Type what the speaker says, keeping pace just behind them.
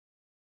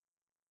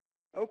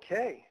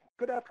Okay,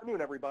 good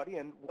afternoon, everybody,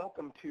 and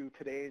welcome to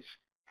today's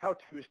How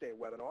Tuesday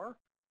webinar.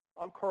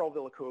 I'm Carl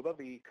Villacova,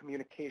 the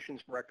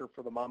Communications Director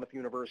for the Monmouth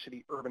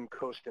University Urban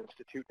Coast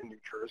Institute in New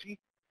Jersey,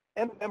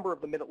 and a member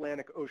of the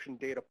Mid-Atlantic Ocean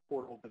Data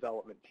Portal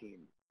Development Team.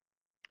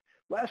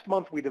 Last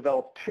month, we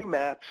developed two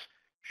maps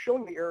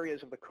showing the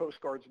areas of the Coast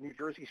Guard's New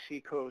Jersey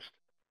Seacoast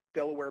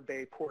Delaware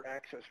Bay Port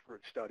Access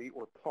Route Study,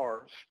 or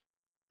PARS,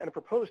 and a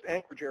proposed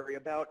Anchorage area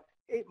about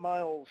 8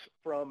 miles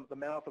from the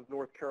mouth of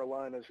North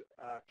Carolina's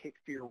Cape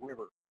Fear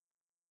River.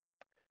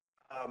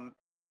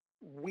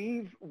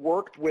 We've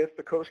worked with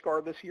the Coast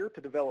Guard this year to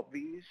develop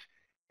these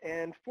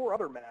and 4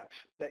 other maps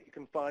that you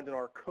can find in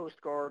our Coast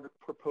Guard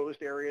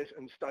Proposed Areas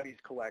and Studies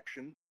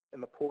collection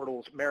in the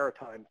portal's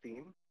maritime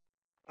theme.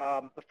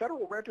 The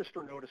Federal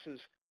Register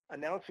notices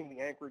announcing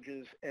the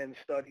anchorages and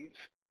studies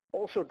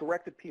also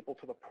directed people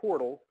to the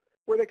portal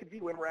where they could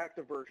view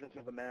interactive versions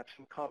of the maps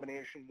in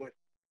combination with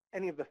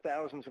any of the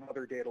thousands of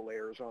other data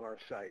layers on our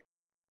site.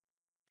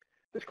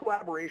 This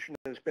collaboration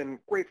has been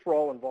great for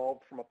all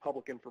involved from a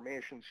public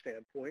information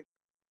standpoint.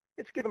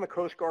 It's given the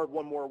Coast Guard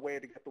one more way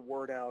to get the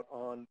word out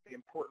on the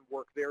important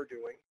work they're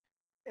doing,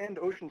 and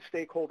ocean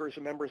stakeholders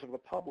and members of the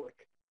public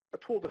a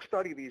tool to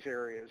study these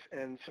areas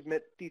and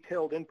submit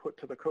detailed input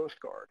to the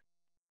Coast Guard.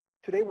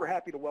 Today we're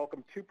happy to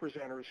welcome 2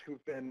 presenters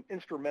who've been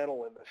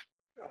instrumental in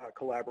this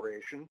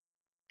collaboration,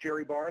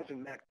 Jerry Barnes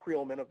and Matt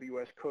Creelman of the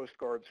U.S. Coast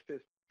Guard's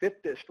 5th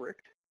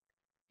District.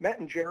 Matt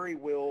and Jerry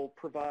will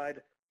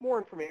provide more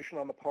information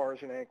on the PARS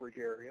and Anchorage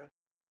area,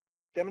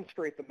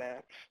 demonstrate the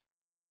maps,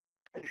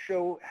 and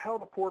show how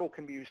the portal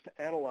can be used to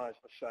analyze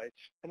the sites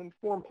and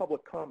inform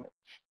public comments.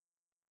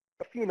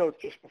 A few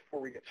notes just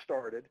before we get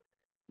started.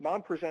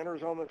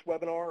 Non-presenters on this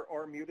webinar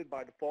are muted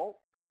by default,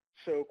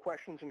 so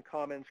questions and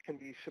comments can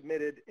be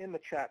submitted in the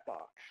chat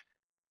box.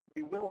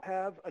 We will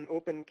have an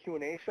open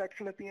Q&A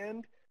section at the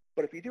end,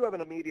 but if you do have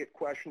an immediate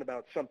question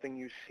about something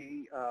you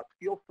see,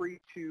 feel free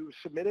to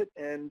submit it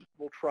and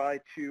we'll try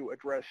to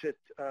address it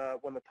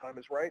when the time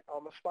is right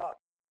on the spot.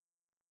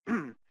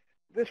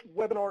 This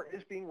webinar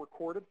is being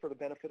recorded for the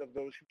benefit of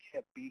those who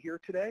can't be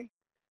here today.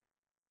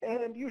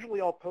 And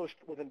usually I'll post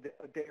within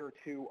a day or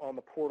 2 on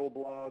the portal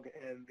blog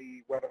and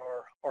the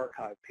webinar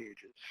archive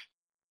pages.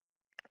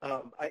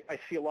 I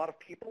see a lot of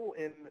people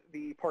in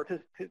the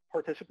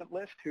participant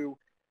list who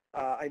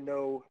I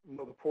know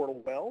the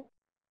portal well.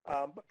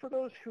 But for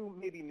those who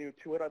may be new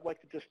to it, I'd like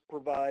to just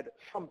provide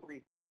some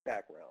brief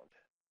background.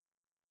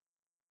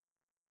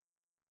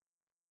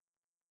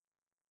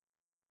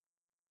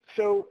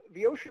 So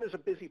the ocean is a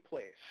busy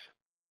place,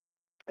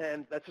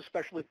 and that's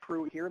especially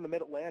true here in the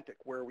Mid-Atlantic,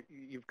 where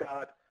you've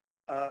got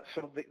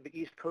some of the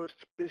East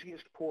Coast's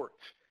busiest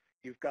ports.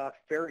 You've got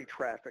ferry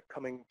traffic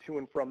coming to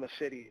and from the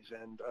cities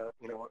and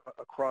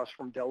across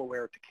from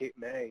Delaware to Cape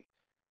May.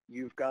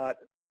 You've got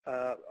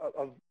a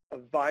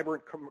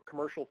vibrant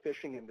commercial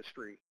fishing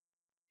industry.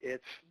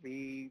 It's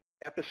the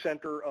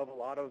epicenter of a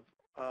lot of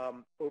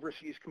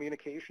overseas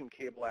communication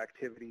cable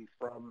activity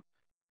from,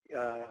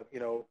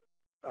 the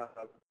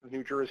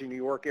New Jersey, New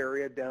York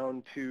area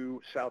down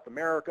to South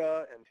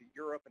America and to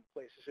Europe and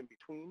places in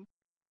between.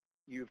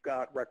 You've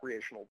got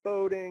recreational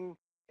boating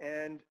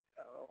and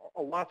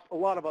a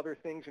lot of other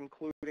things,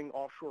 including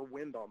offshore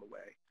wind on the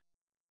way.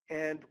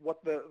 And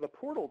what the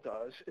portal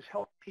does is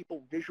help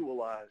people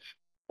visualize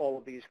all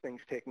of these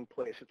things taking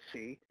place at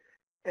sea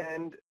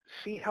and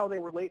see how they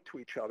relate to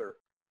each other.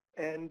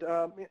 And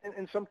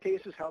in some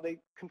cases, how they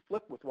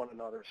conflict with one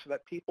another so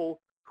that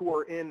people who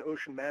are in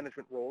ocean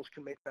management roles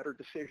can make better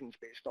decisions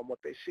based on what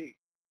they see.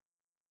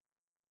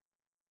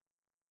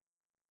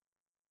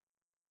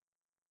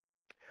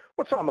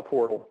 What's on the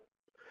portal?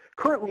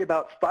 Currently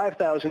about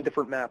 5,000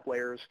 different map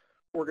layers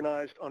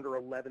organized under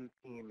 11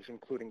 themes,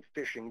 including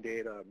fishing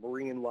data,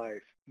 marine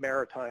life,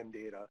 maritime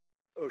data,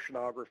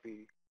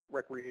 oceanography,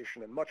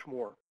 recreation, and much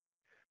more.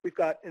 We've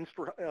got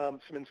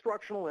some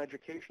instructional and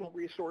educational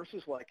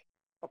resources like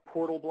a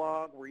portal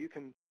blog where you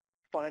can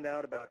find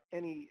out about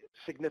any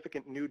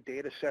significant new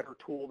data set or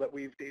tool that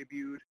we've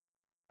debuted,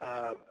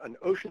 an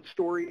ocean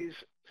stories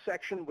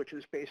section, which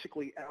is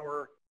basically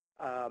our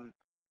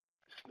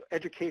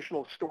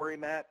educational story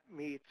map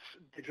meets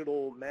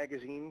digital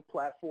magazine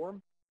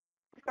platform.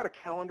 We've got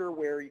a calendar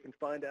where you can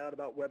find out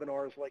about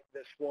webinars like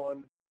this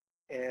one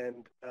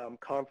and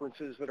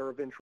conferences that are of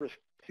interest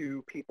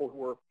to people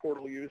who are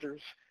portal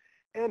users.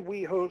 And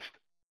we host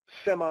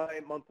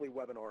semi-monthly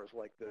webinars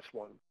like this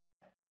one.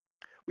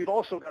 We've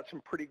also got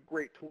some pretty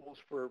great tools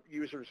for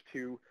users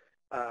to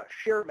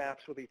share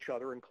maps with each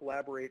other and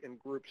collaborate in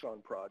groups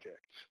on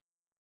projects.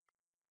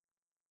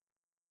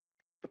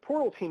 The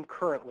portal team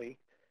currently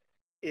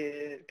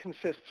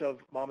consists of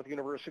Monmouth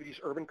University's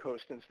Urban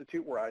Coast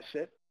Institute, where I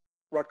sit,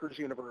 Rutgers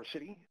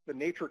University, the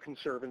Nature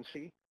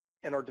Conservancy,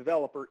 and our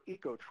developer,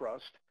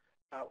 EcoTrust,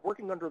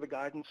 working under the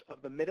guidance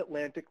of the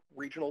Mid-Atlantic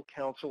Regional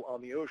Council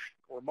on the Ocean,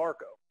 or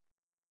MARCO.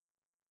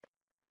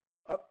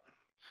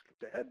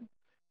 Skipped ahead.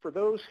 For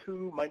those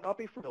who might not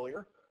be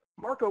familiar,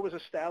 MARCO was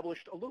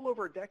established a little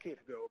over a decade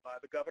ago by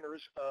the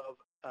governors of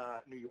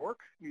New York,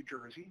 New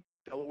Jersey,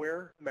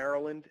 Delaware,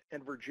 Maryland,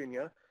 and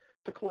Virginia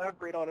to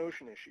collaborate on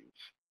ocean issues.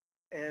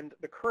 And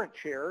the current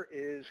chair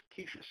is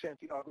Keisha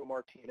Santiago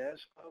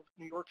Martinez of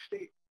New York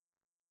State.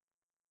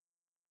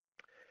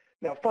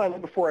 Now, finally,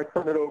 before I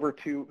turn it over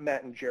to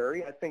Matt and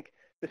Jerry, I think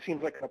this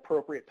seems like an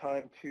appropriate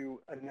time to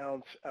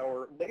announce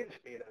our latest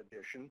beta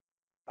edition,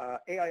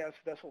 AIS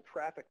vessel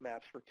traffic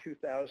maps for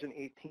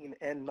 2018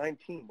 and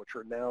 19, which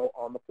are now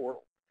on the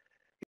portal.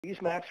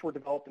 These maps were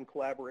developed in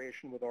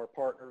collaboration with our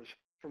partners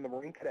from the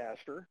Marine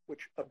Cadastre,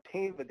 which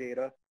obtained the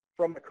data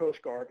from the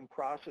Coast Guard and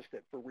processed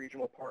it for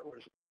regional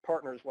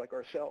partners like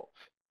ourselves.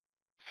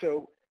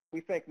 So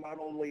we thank not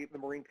only the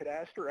Marine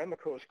Cadastre and the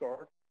Coast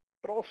Guard,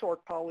 but also our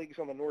colleagues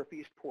on the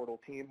Northeast Portal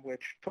team,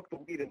 which took the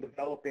lead in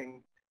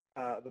developing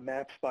the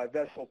maps by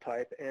vessel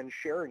type and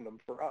sharing them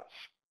for us.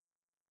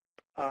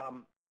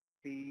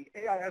 The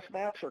AIS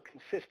maps are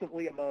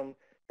consistently among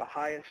the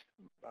highest,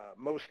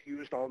 most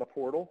used on the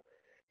portal,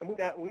 and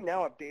we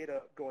now have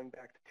data going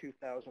back to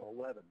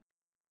 2011.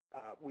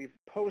 We've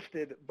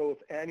posted both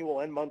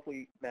annual and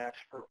monthly maps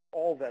for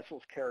all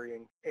vessels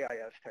carrying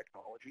AIS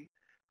technology,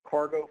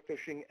 cargo,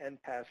 fishing,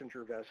 and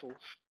passenger vessels,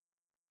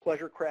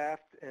 pleasure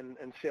craft and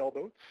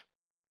sailboats,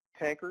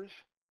 tankers,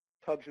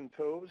 tugs and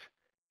tows,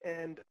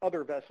 and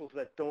other vessels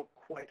that don't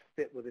quite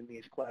fit within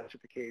these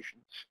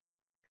classifications.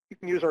 You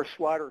can use our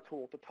slider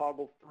tool to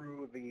toggle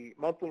through the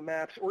monthly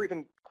maps or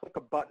even click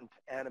a button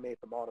to animate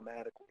them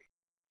automatically.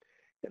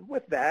 And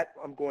with that,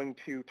 I'm going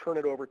to turn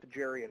it over to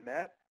Jerry and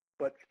Matt,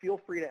 but feel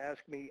free to ask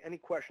me any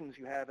questions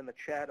you have in the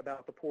chat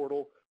about the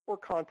portal or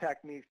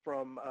contact me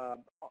from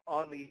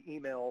on the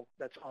email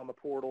that's on the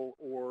portal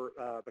or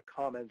the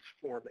comments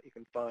form that you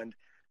can find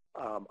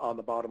on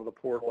the bottom of the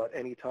portal at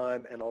any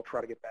time, and I'll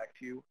try to get back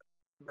to you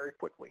very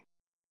quickly.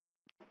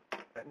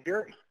 And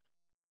Jerry.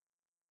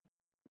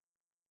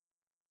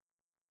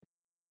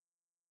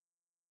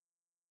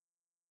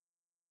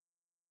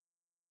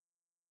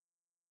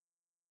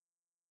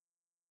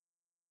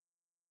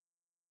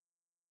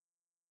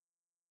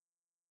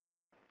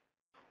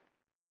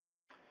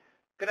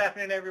 Good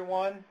afternoon,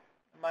 everyone.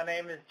 My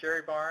name is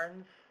Jerry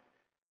Barnes,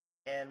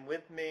 and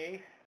with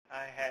me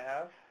I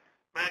have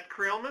Matt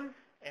Creelman,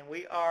 and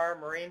we are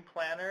Marine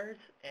Planners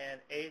and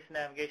ACE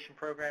Navigation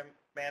Program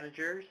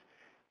Managers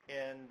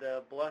in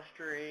the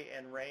blustery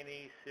and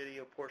rainy city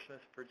of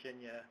Portsmouth,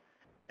 Virginia.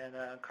 And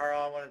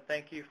Carl, I want to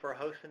thank you for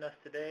hosting us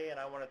today, and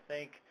I want to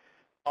thank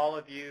all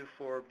of you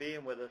for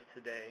being with us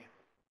today.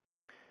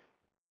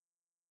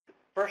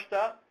 First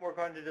up, we're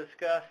going to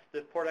discuss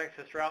the port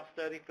access route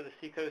study for the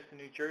seacoast of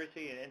New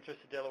Jersey and interest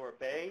of Delaware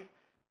Bay.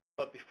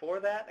 But before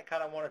that, I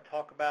kind of want to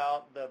talk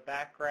about the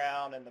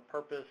background and the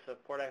purpose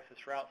of port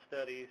access route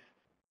studies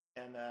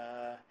and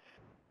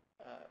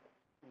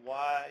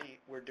why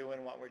we're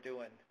doing what we're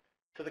doing.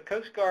 So the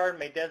Coast Guard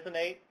may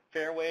designate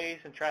fairways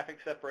and traffic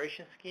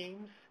separation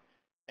schemes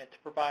and to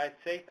provide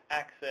safe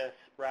access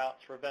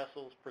routes for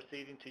vessels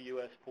proceeding to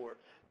U.S.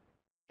 ports.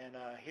 And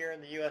here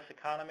in the U.S.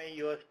 economy,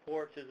 U.S.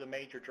 ports is a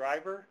major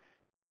driver,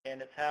 and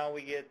it's how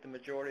we get the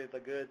majority of the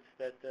goods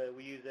that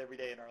we use every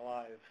day in our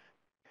lives.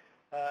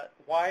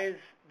 Why is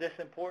this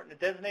important?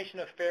 The designation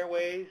of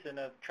fairways and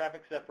of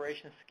traffic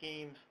separation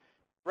schemes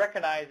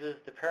recognizes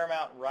the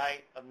paramount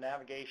right of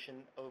navigation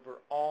over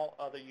all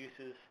other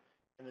uses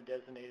in the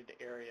designated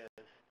areas.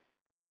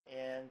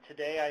 And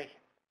today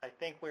I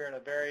think we're in a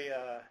very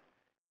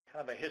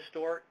kind of a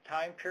historic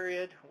time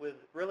period with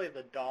really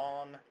the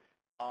dawn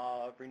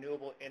of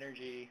renewable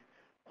energy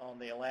on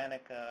the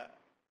Atlantic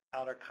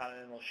outer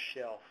continental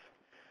shelf.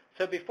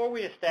 So before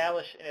we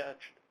establish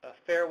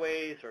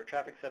fairways or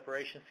traffic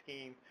separation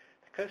scheme,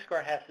 the Coast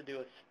Guard has to do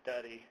a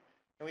study.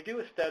 And we do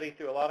a study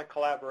through a lot of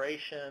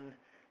collaboration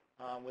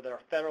with our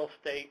federal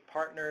state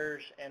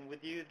partners and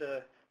with you,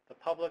 the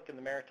public and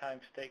the maritime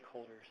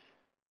stakeholders.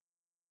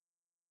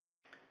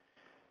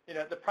 You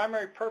know, the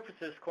primary purpose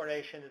of this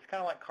coordination is kind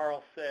of like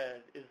Carl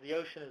said, is the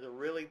ocean is a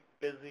really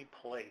busy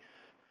place.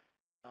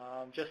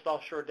 Just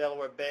offshore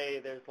Delaware Bay,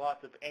 there's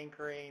lots of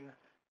anchoring,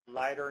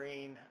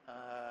 lightering,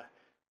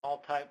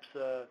 all types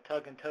of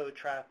tug and tow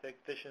traffic,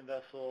 fishing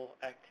vessel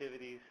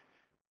activities.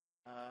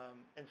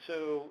 And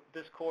so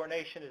this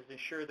coordination is to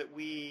ensure that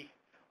we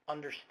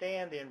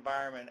understand the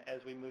environment as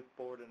we move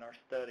forward in our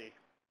study.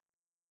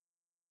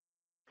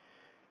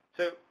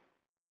 So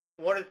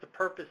what is the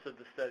purpose of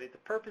the study? The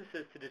purpose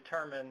is to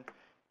determine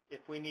if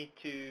we need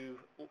to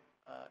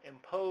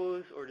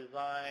impose or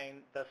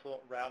design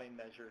vessel routing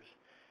measures.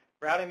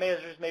 Routing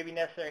measures may be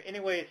necessary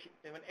anyways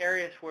in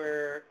areas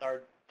where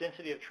our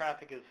density of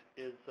traffic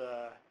is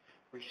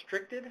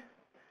restricted,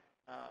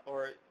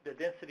 or the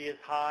density is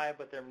high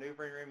but their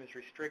maneuvering room is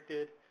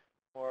restricted,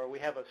 or we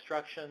have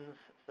obstructions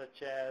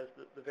such as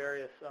the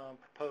various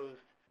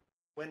proposed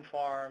wind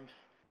farms.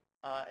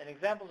 And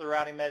examples of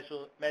routing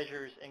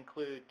measures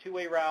include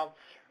two-way routes,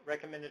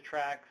 recommended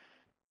tracks,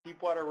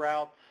 deepwater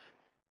routes,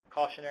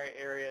 cautionary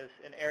areas,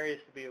 and areas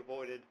to be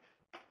avoided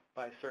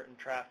by certain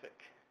traffic.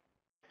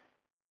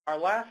 Our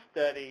last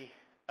study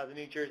of the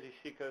New Jersey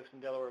seacoast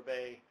and Delaware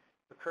Bay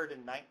occurred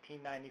in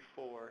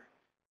 1994,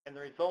 and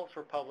the results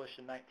were published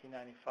in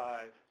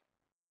 1995.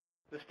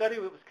 The study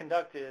was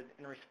conducted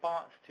in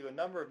response to a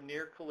number of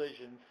near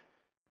collisions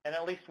and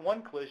at least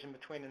one collision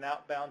between an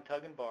outbound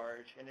tug and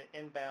barge and an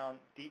inbound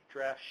deep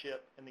draft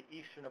ship in the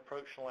eastern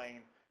approach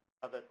lane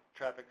of the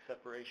traffic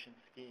separation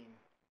scheme.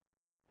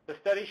 The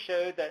study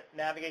showed that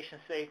navigation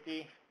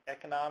safety,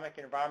 economic,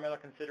 and environmental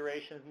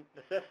considerations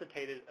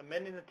necessitated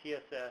amending the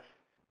TSS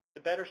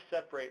to better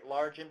separate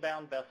large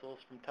inbound vessels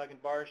from tug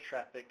and barge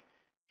traffic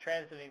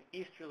transiting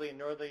easterly and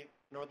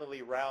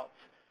northerly routes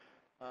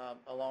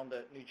along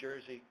the New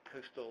Jersey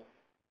coastal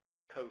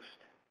coast.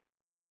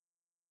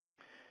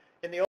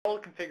 In the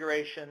old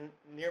configuration,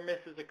 near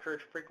misses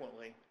occurred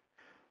frequently.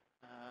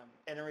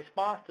 And in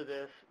response to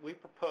this,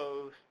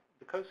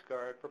 the Coast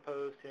Guard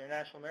proposed to the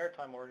International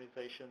Maritime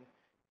Organization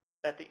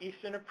that the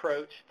eastern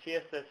approach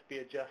TSS be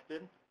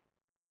adjusted,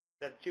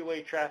 that a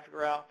two-way traffic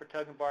route for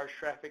tug and barge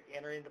traffic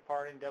entering and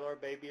departing Delaware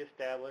Bay be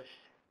established,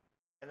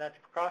 and that the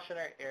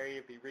precautionary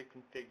area be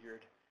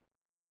reconfigured.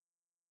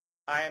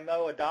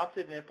 IMO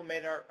adopted and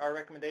implemented our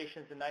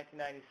recommendations in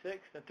 1996,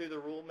 and through the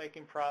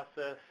rulemaking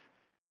process,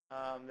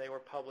 they were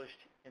published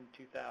in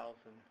 2000.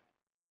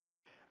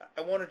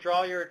 I want to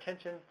draw your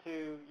attention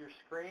to your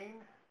screen.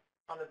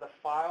 Under the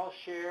File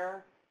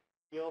Share,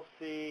 you'll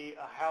see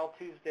a How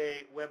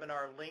Tuesday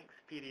Webinar Links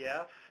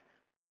PDF.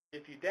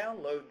 If you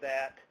download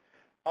that,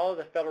 all of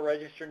the Federal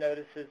Register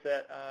notices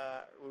that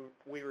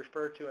we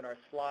refer to in our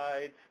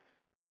slides,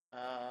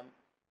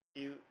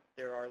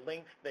 there are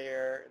links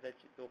there that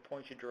will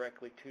point you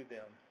directly to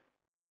them.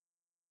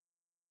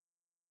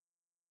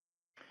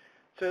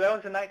 So that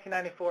was in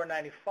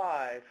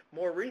 1994-95.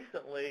 More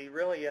recently,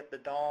 really at the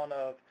dawn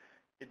of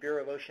the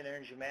Bureau of Ocean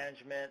Energy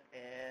Management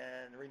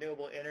and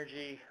renewable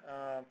energy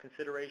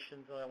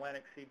considerations on the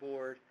Atlantic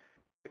seaboard,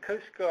 the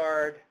Coast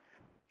Guard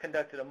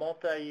conducted a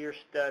multi-year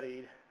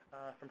study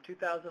from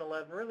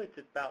 2011 really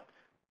to about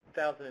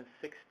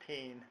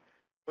 2016,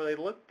 where they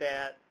looked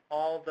at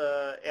all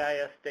the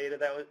AIS data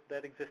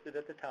that existed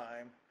at the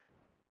time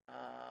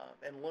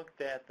and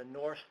looked at the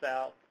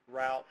north-south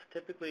routes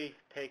typically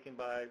taken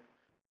by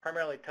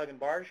primarily tug and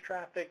barge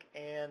traffic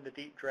and the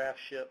deep draft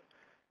ship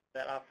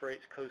that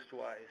operates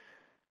coastwise.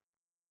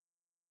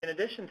 In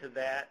addition to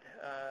that,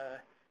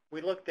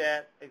 we looked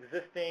at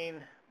existing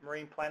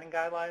marine planning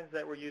guidelines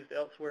that were used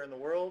elsewhere in the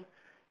world,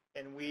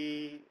 and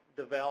we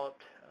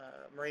developed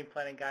marine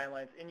planning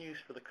guidelines in use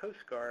for the Coast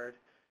Guard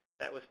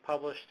that was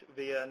published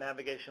via a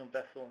Navigational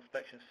Vessel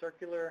Inspection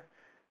Circular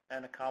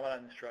and a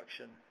Commandant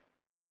Instruction.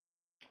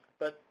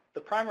 But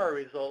the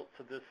primary results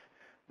of this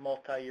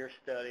multi-year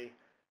study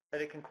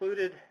that it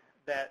concluded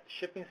that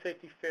shipping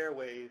safety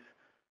fairways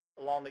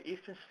along the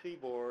eastern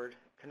seaboard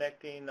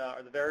connecting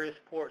the various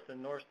ports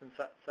in north and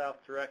south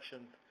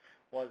directions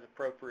was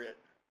appropriate.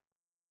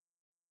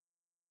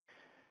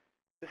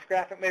 This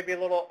graphic may be a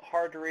little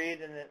hard to read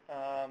and it's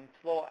a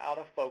little out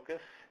of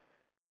focus,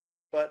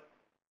 but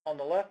on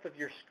the left of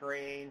your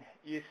screen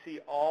you see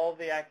all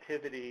the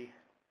activity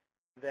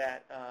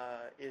that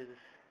is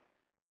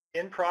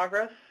in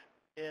progress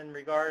in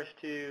regards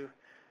to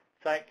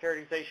site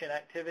characterization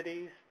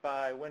activities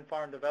by wind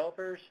farm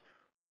developers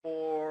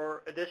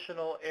or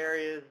additional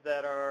areas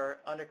that are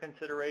under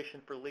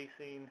consideration for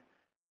leasing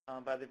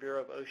by the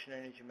Bureau of Ocean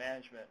Energy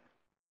Management.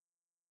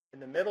 In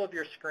the middle of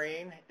your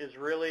screen is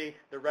really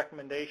the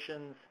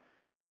recommendations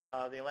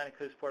of the Atlantic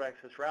Coast Port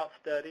Access Route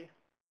Study.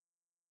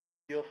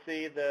 You'll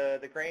see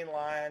the green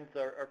lines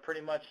are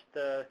pretty much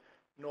the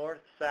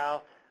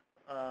north-south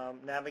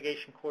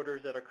navigation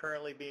corridors that are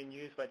currently being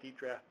used by deep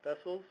draft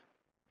vessels.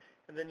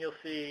 And then you'll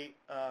see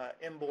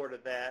inboard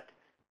of that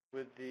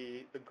with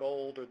the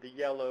gold or the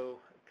yellow,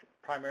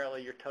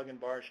 primarily your tug and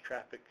barge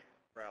traffic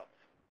routes.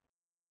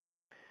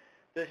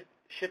 The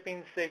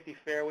shipping safety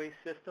fairway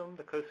system,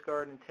 the Coast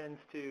Guard intends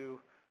to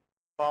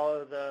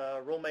follow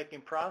the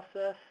rulemaking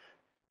process,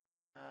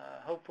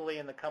 hopefully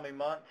in the coming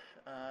months,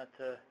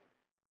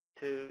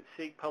 to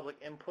seek public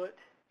input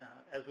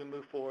as we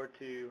move forward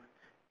to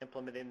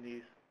implementing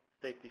these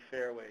safety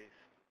fairways.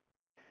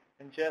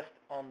 And just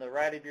on the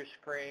right of your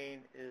screen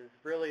is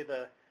really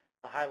the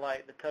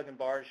highlight, the tug and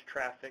barge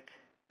traffic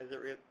as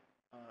it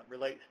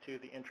relates to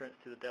the entrance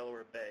to the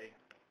Delaware Bay.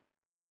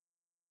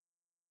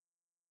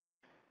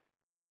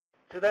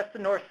 So that's the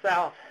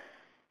north-south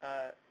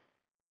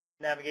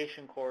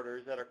navigation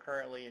corridors that are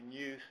currently in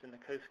use in the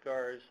Coast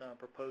Guard's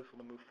proposal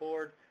to move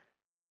forward.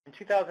 In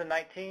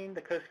 2019,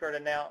 the Coast Guard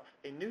announced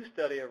a new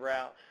study of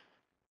routes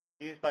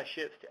used by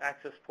ships to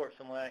access ports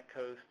on the Atlantic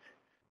coast.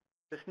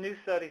 This new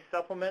study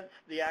supplements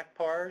the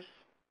PARS,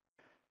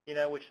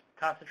 which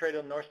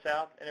concentrated on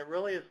north-south, and it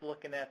really is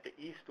looking at the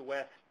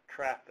east-west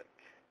traffic.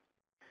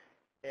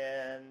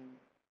 And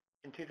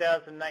in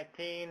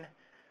 2019,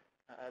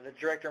 the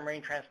Director of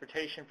Marine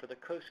Transportation for the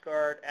Coast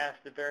Guard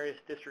asked the various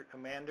district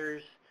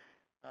commanders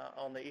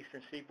on the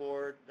eastern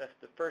seaboard, that's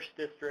the 1st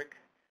District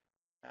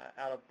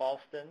out of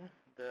Boston,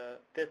 the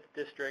 5th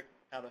District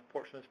out of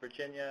Portsmouth,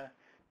 Virginia,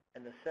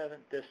 and the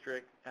 7th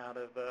District out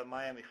of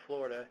Miami,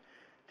 Florida,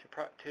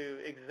 to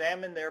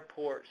examine their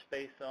ports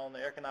based on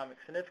their economic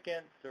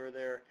significance or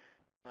their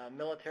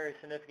military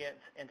significance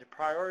and to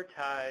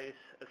prioritize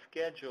a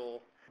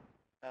schedule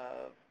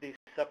these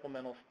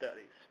supplemental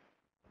studies.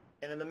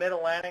 And in the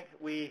Mid-Atlantic,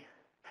 we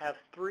have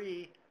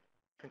 3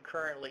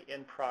 concurrently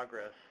in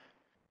progress.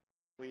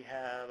 We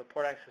have a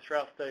port access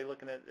route study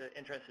looking at the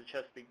entrance to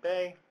Chesapeake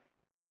Bay,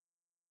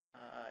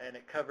 and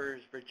it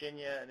covers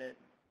Virginia, and it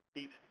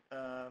deeps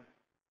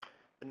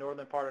the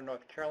northern part of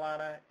North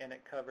Carolina, and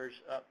it covers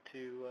up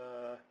to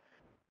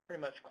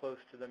pretty much close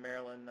to the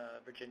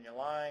Maryland-Virginia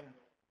line.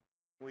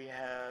 We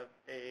have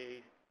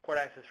a port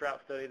access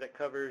route study that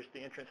covers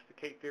the entrance to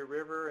the Cape Fear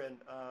River and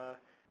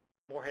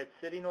Morehead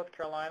City, North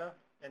Carolina,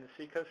 and the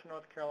seacoast of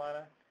North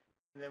Carolina.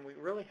 And then we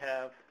really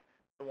have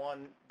the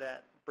one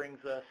that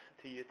brings us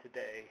to you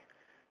today,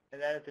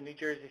 and that is the New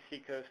Jersey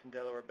seacoast and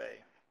Delaware Bay.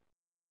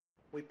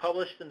 We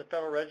published in the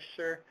Federal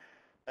Register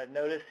a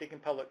notice seeking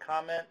public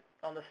comment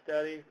on the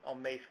study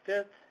on May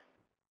 5th.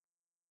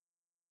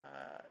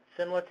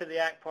 Similar to the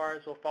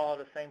PARS, we'll follow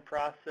the same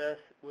process.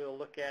 We'll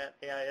look at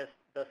AIS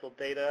vessel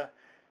data.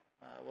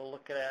 We'll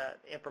look at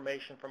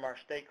information from our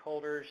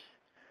stakeholders,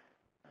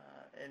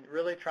 and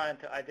really trying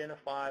to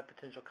identify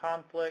potential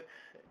conflicts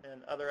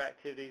and other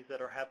activities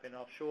that are happening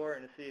offshore,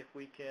 and to see if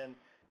we can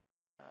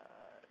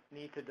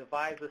need to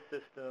devise a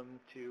system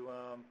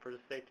for the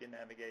safety of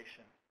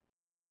navigation.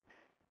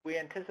 We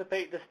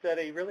anticipate this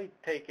study really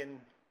taking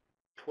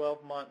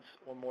 12 months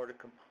or more to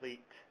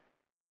complete.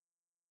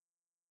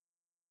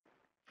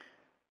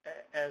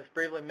 As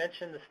briefly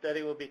mentioned, the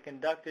study will be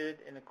conducted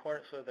in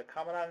accordance with the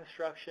Commandant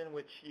instruction,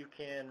 which you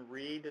can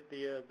read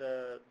via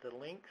the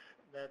links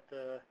that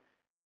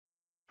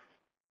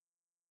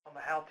on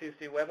the How to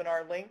See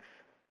webinar links.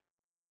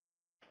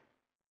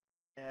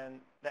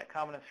 And that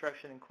common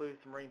instruction includes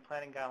the marine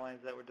planning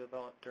guidelines that were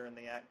developed during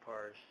the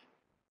PARS.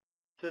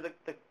 So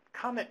the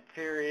comment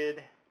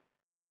period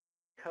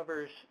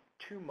covers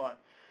 2 months.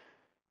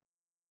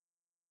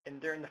 And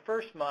during the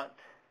first month,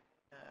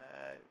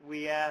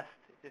 we asked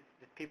if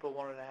people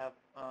wanted to have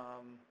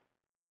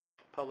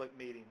public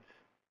meetings.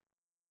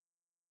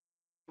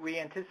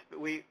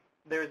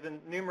 There's been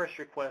numerous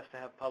requests to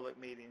have public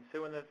meetings.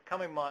 So in the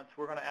coming months,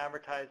 we're going to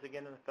advertise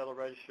again in the Federal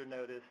Register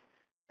notice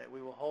that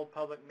we will hold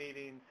public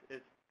meetings.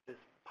 It's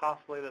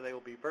possibly that they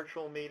will be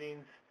virtual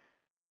meetings.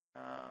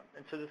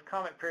 And so this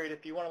comment period,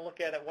 if you want to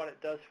look at it, what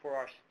it does for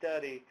our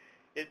study,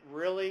 it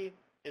really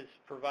is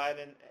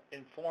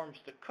informs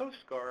the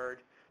Coast Guard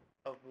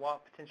of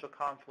what potential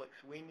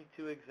conflicts we need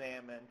to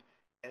examine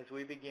as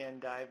we begin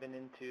diving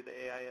into the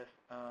AIS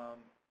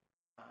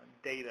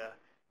data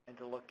and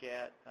to look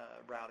at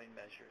routing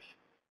measures.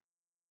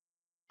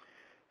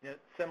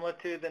 Similar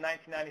to the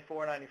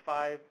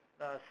 1994-95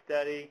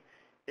 study,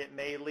 it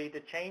may lead to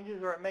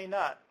changes or it may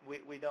not.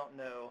 We don't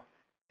know.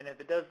 And if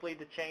it does lead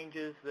to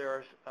changes, there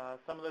are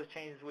some of those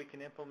changes we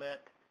can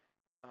implement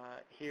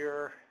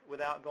here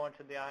without going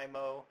to the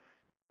IMO.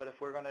 But if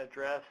we're going to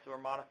address or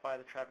modify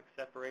the traffic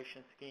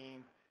separation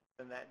scheme,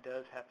 then that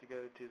does have to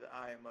go to the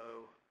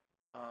IMO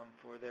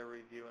for their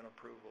review and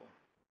approval.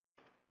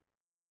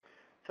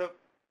 So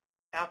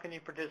how can you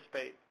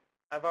participate?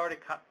 I've already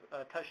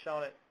touched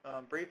on it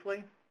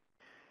briefly,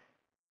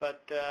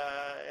 but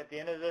at the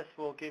end of this,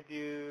 we'll give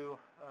you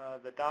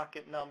the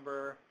docket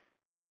number,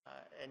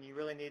 and you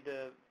really need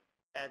to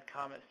add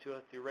comments to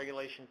it through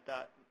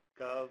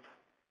regulations.gov.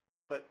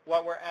 But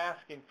what we're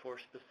asking for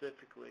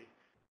specifically,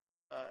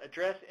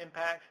 address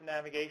impacts in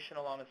navigation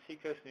along the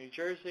seacoast of New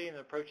Jersey and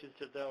the approaches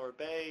to Delaware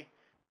Bay,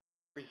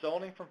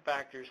 resulting from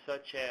factors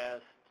such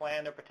as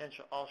planned or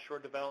potential offshore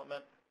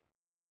development,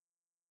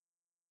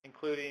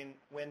 including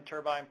wind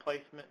turbine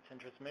placements and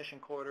transmission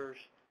quarters,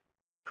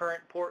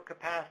 current port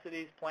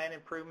capacities, planned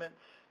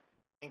improvements,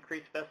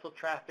 increased vessel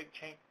traffic,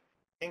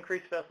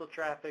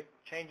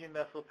 changing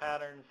vessel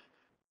patterns,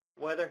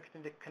 weather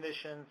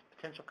conditions,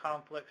 potential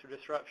conflicts or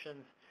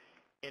disruptions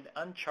in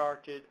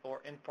uncharted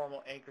or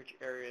informal anchorage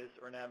areas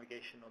or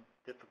navigational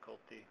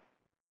difficulty.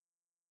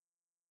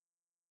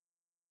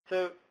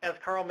 So as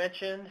Carl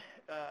mentioned,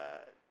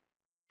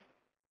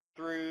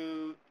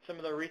 through some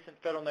of the recent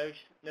federal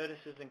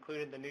notices,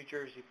 including the New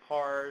Jersey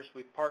PARS,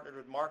 we've partnered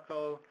with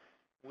Marco.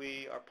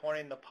 We are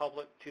pointing the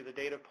public to the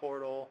data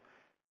portal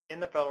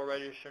in the Federal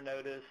Register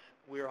notice.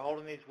 We are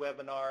holding these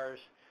webinars.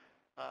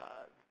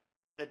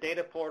 The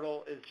data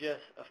portal is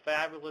just a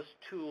fabulous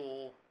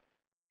tool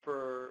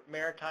for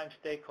maritime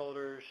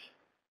stakeholders,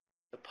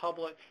 the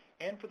public,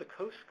 and for the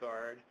Coast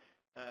Guard.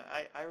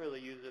 I really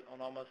use it on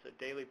almost a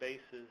daily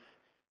basis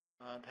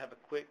to have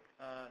a quick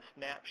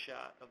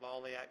snapshot of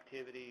all the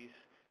activities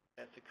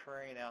that's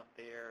occurring out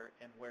there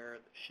and where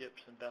the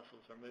ships and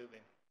vessels are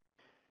moving.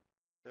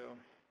 So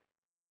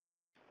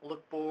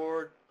look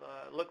for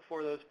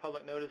those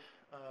public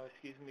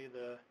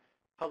the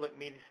public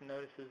meetings and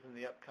notices in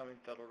the upcoming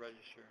Federal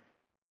Register.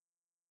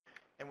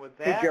 And with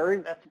that, hey, Jerry,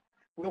 that's,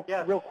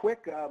 real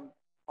quick,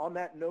 on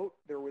that note,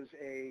 there was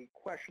a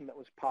question that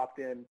was popped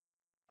in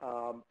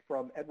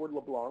from Edward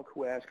LeBlanc,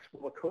 who asks,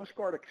 will the Coast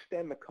Guard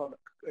extend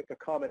the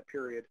comment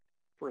period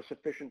for a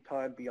sufficient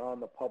time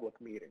beyond the public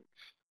meetings?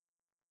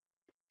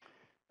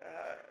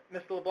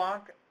 Mr.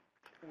 LeBlanc,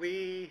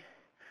 the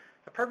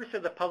purpose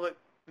of the public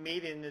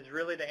meeting is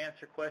really to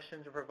answer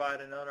questions and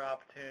provide another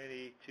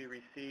opportunity to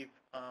receive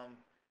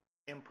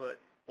input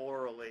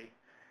orally.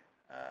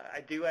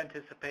 I do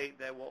anticipate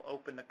that we'll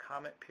open the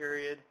comment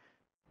period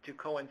to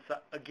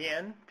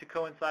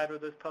coincide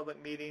with those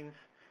public meetings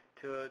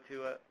to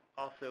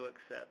also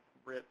accept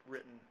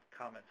written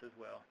comments as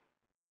well.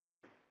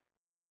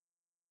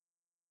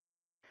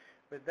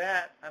 With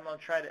that, I'm going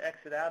to try to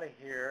exit out of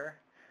here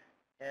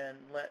and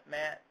let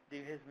Matt do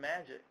his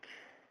magic.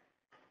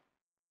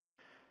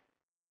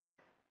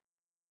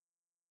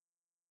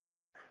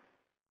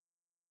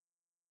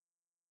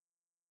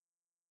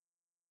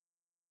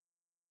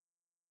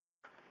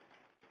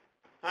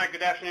 Hi,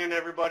 good afternoon,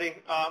 everybody.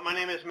 My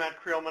name is Matt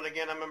Creelman.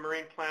 Again, I'm a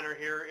marine planner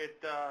here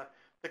at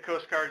the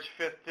Coast Guard's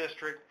 5th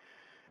District.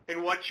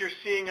 And what you're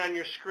seeing on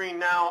your screen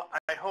now,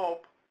 I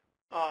hope,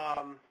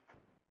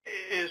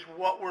 is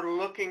what we're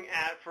looking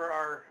at for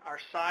our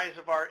size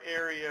of our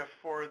area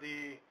for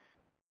the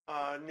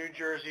New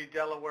Jersey,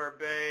 Delaware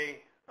Bay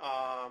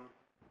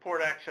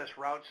port access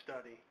route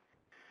study.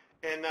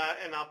 And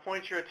I'll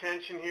point your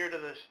attention here to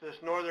this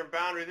northern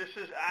boundary. This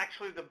is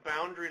actually the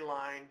boundary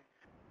line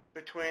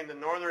between the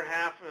northern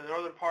half and the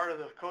northern part of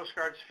the Coast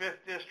Guard's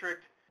 5th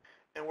District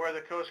and where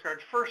the Coast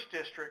Guard's 1st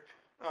District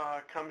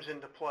comes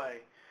into play.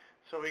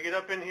 So we get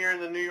up in here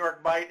in the New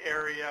York Bight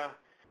area,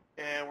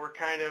 and we're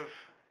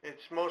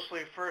it's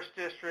mostly 1st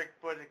District,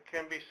 but it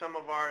can be some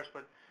of ours,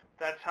 but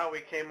that's how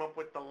we came up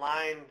with the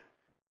line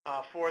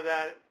for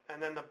that.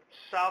 And then the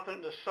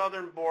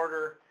southern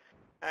border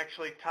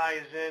actually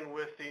ties in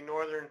with the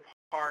northern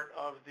part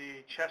of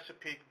the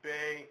Chesapeake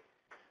Bay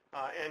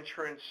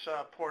entrance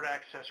port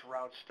access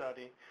route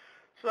study.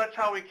 So that's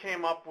how we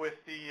came up with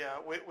the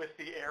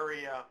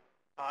area,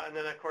 and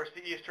then of course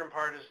the eastern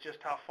part is just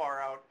how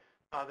far out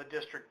the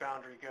district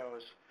boundary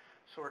goes.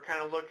 So we're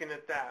kind of looking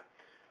at that.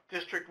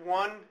 District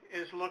 1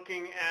 is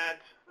looking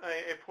at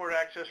a port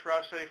access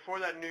route study for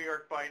that New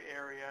York Bight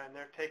area, and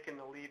they're taking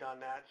the lead on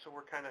that. So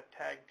we're kind of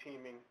tag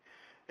teaming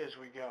as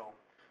we go.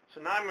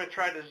 So now I'm going to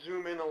try to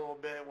zoom in a little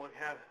bit, and we'll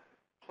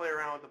play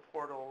around with the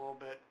portal a little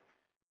bit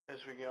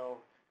as we go.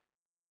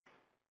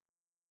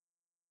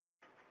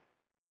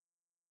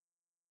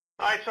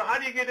 All right, so how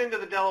do you get into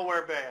the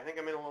Delaware Bay? I think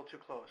I'm in a little too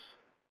close.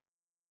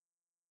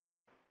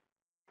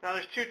 Now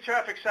there's 2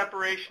 traffic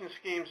separation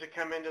schemes that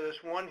come into this,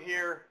 one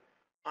here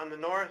on the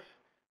north,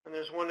 and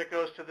there's one that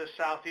goes to the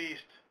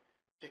southeast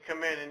to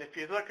come in. And if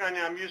you look on,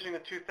 I'm using the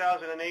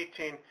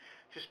 2018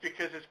 just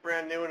because it's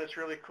brand new and it's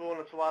really cool and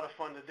it's a lot of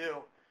fun to do.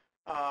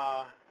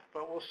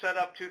 But we'll set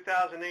up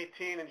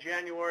 2018 in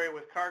January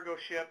with cargo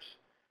ships,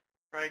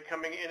 right,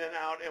 coming in and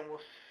out, and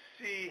we'll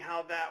see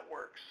how that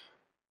works.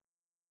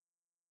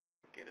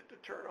 Get it to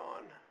turn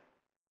on.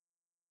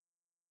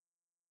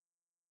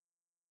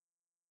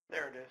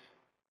 There it is.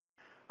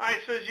 All right,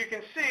 so as you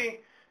can see,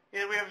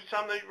 we have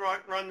some that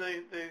run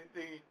the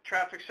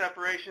traffic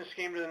separation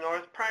scheme to the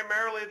north.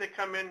 Primarily, they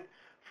come in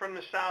from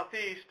the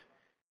southeast,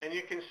 and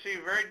you can see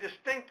very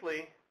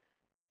distinctly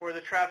where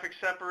the traffic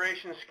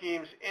separation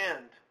schemes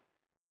end.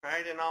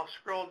 Right, and I'll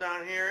scroll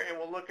down here, and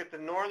we'll look at the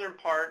northern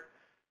part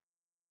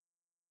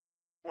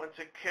once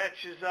it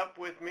catches up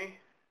with me.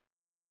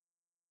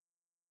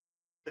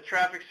 The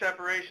traffic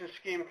separation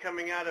scheme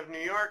coming out of New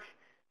York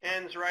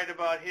ends right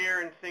about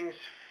here, and things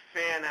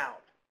fan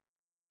out,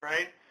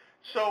 right?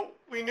 So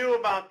we knew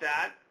about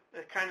that.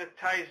 It kind of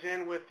ties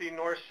in with the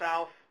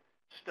north-south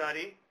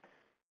study.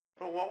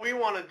 But what we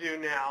want to do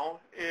now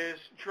is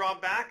draw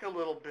back a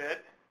little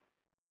bit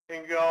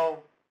and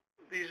go,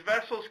 these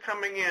vessels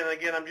coming in,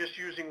 again, I'm just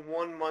using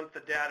 1 month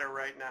of data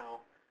right now,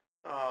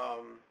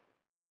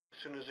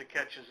 as soon as it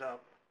catches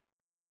up.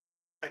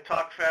 I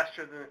talk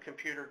faster than the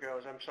computer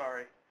goes, I'm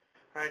sorry.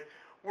 Right?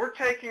 We're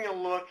taking a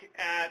look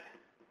at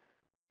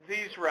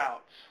these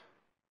routes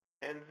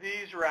and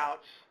these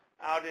routes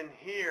out in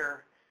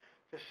here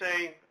to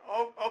say,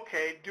 oh,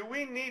 okay, do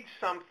we need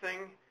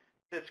something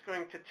that's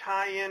going to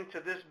tie into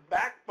this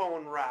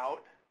backbone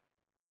route?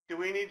 Do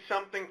we need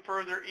something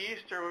further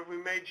east, or have we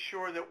made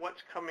sure that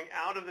what's coming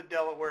out of the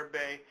Delaware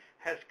Bay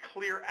has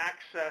clear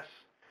access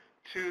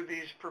to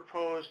these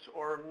proposed,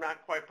 or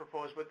not quite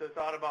proposed, but the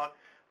thought about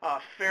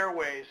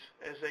fairways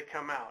as they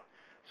come out?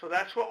 So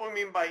that's what we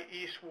mean by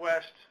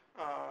east-west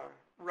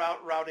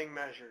routing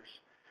measures.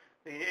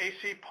 The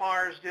AC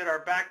PARS did our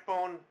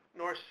backbone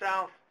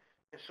north-south,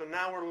 and so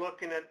now we're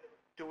looking at,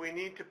 do we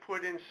need to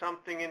put in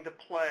something into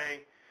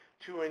play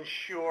to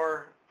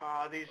ensure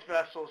these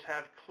vessels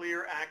have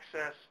clear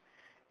access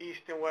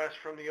east and west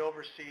from the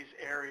overseas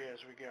area as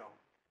we go,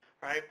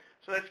 right?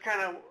 So that's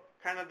kind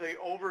of the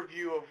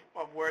overview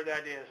of where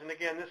that is. And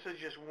again, this is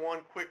just 1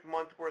 quick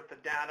month worth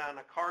of data on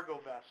a cargo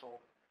vessel,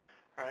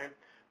 right?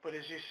 But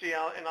as you see,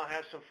 I'll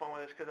have some fun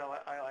with this because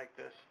I like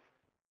this.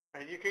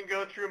 Right, you can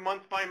go through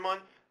month by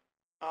month.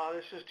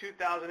 This is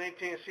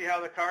 2018, and see how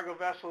the cargo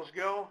vessels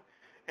go.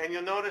 And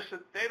you'll notice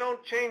that they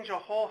don't change a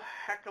whole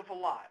heck of a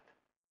lot,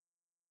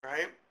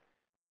 right?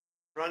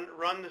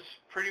 Run this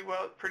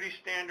pretty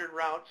standard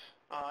routes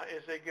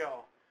as they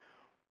go.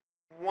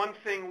 One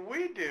thing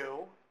we do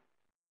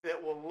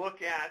that we'll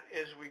look at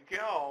as we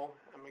go.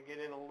 I'm going to get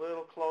in a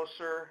little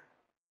closer.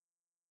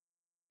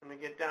 I'm going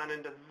to get down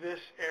into this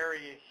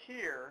area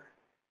here.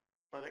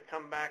 Let it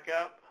come back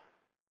up.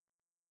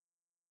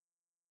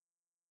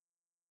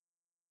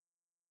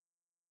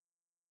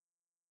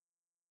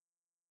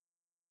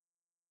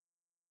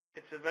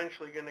 It's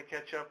eventually going to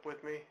catch up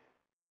with me.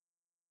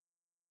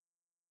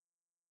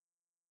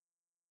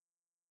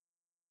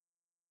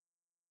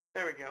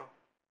 There we go.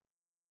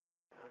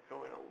 I'll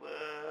go in a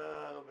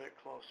little bit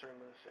closer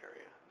into this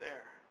area.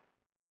 There.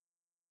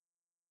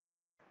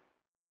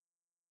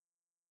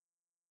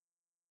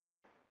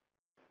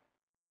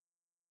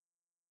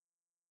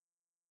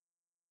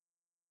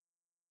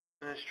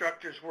 An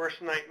instructor's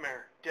worst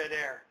nightmare, dead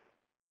air,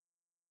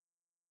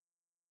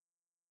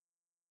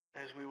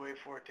 as we wait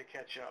for it to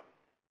catch up.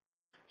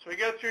 So we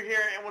go through here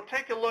and we'll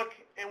take a look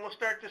and we'll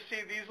start to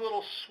see these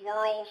little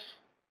swirls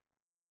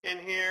in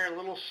here,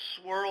 little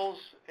swirls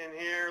in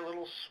here,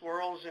 little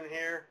swirls in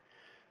here.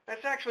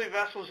 That's actually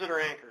vessels that are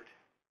anchored.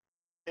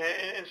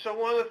 And so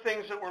one of the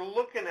things that we're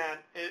looking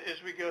at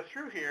as we go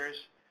through here is,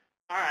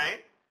 all right,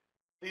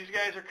 these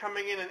guys are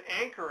coming in and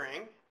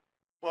anchoring.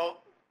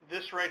 Well,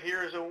 this right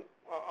here is a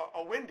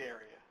wind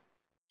area.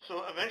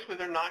 So eventually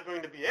they're not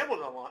going to be able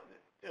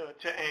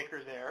to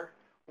anchor there.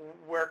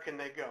 Where can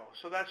they go?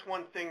 So that's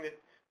one thing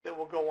that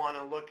we'll go on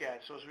and look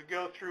at. So as we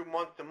go through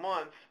month to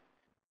month,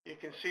 you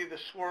can see the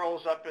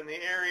swirls up in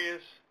the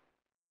areas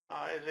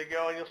as they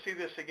go. And you'll see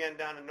this again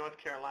down in North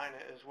Carolina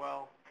as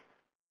well,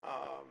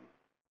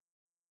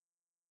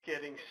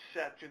 getting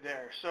set through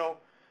there. So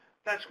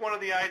that's one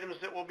of the items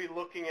that we'll be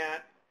looking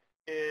at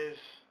is,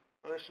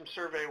 well, there's some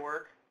survey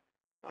work,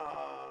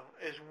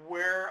 is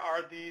where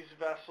are these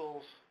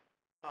vessels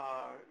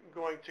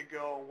going to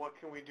go? What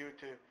can we do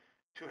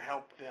to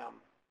help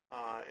them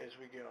as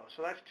we go?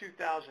 So that's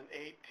 2018.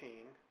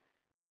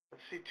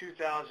 Let's see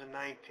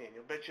 2019.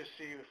 You'll bet you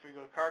see if we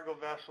go cargo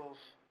vessels,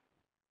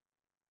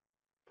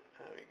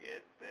 how do we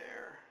get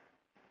there?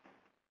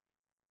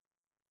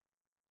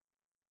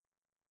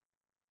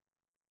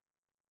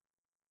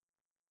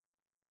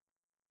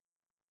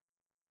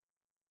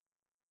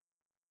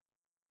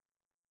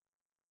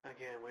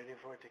 Again, waiting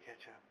for it to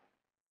catch up.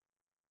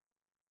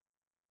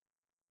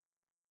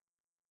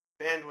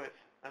 Bandwidth.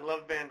 I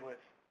love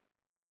bandwidth.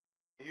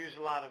 I use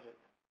a lot of it.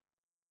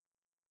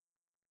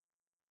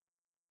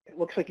 It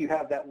looks like you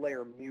have that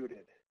layer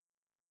muted.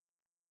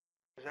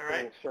 Is that right? The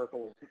little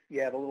circle.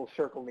 Yeah, the little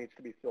circle needs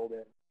to be filled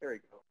in. There you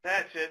go.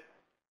 That's it.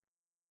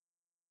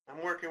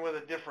 I'm working with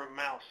a different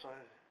mouse.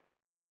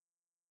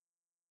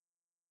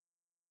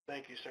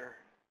 Thank you, sir.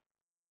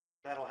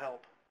 That'll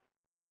help.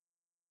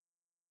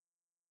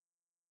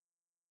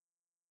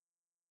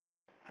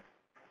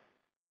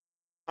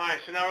 All right,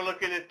 so now we're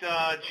looking at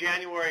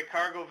January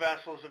cargo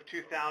vessels of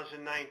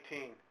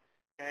 2019.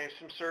 Okay,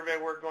 some survey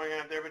work going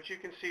on there, but you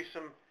can see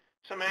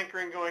some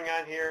anchoring going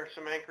on here,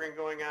 some anchoring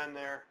going on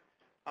there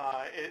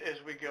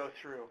as we go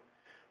through.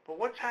 But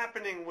what's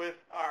happening with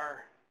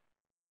our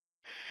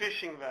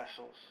fishing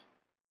vessels,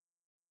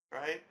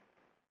 right?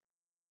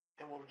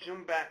 And we'll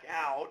zoom back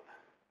out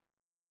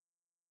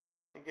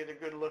and get a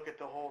good look at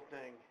the whole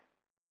thing.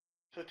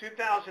 So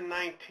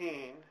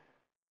 2019,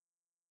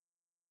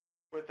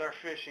 with our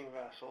fishing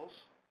vessels,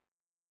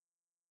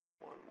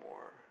 one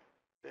more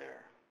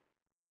there.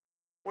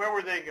 Where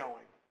were they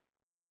going?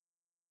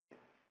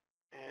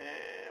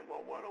 And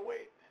we'll want to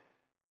wait.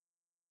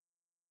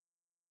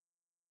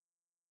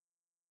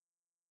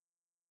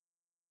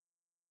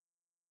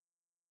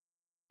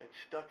 It's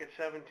stuck at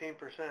 17%,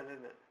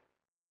 isn't it?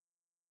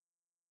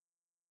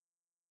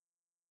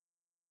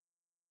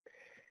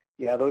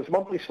 Yeah, those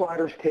monthly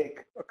sliders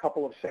take a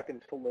couple of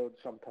seconds to load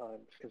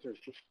sometimes because there's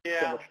just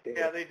so much data.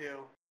 Yeah, they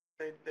do.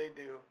 They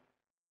do.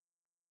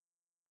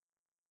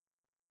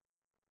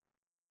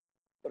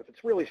 But if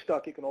it's really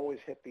stuck, you can always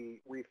hit the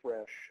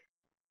refresh.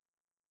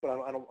 But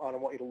I don't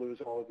want you to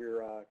lose all of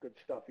your good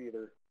stuff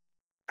either.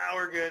 Ah,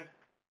 we're good.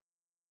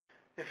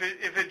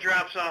 If it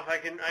drops off, I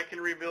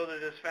can rebuild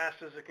it as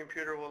fast as the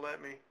computer will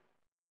let me.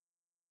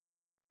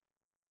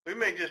 We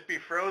may just be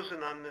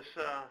frozen on this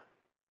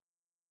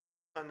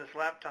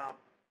laptop.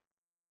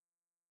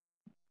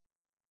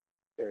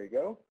 There you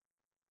go.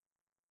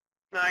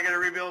 Now I got to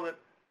rebuild it.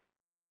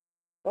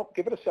 Oh,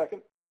 give it a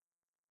second.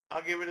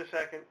 I'll give it a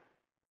second.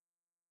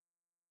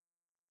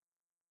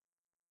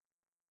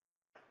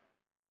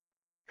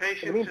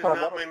 Patience is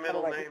not my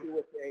middle name.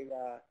 With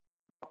a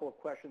couple of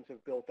questions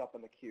have built up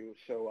in the queue,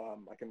 so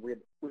I can read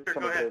Sure,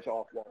 some of those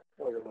off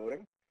while you're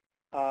loading.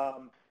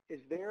 Is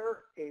there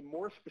a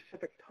more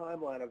specific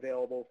timeline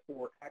available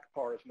for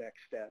PARS next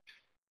steps?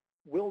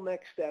 Will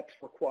next steps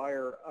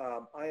require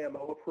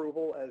IMO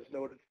approval as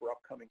noted for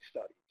upcoming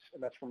studies?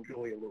 And that's from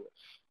Julia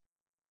Lewis.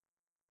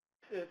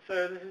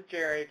 So this is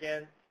Jerry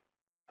again.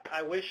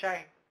 I wish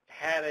I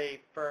had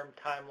a firm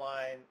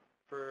timeline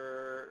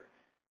for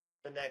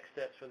the next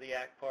steps for the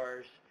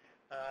PARS.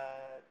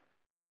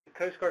 The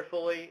Coast Guard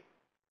fully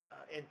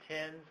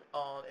intends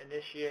on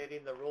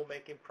initiating the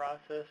rulemaking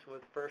process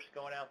with first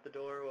going out the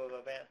door with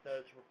advance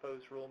notice of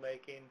proposed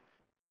rulemaking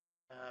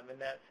and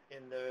that's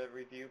in the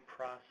review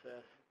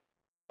process.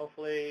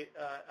 Hopefully,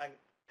 I can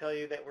tell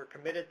you that we're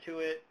committed to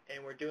it,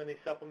 and we're doing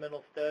these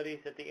supplemental studies.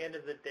 At the end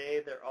of the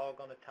day, they're all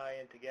going to tie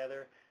in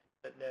together,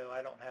 but no,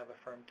 I don't have a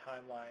firm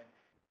timeline.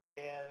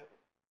 And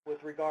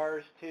with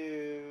regards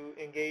to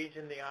engage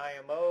in the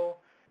IMO,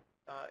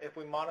 if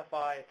we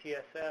modify a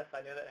TSS,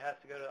 I know that has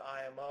to go to the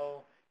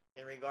IMO.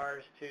 In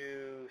regards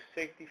to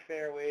safety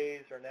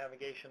fairways or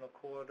navigational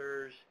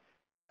corridors,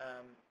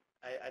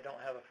 I don't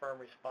have a firm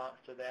response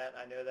to that.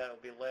 I know that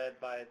will be led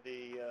by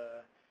the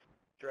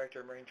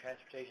Director of Marine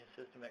Transportation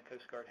System at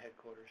Coast Guard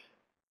Headquarters.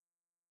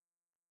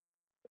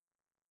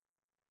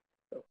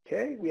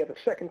 Okay, we have a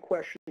second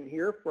question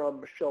here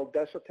from Michelle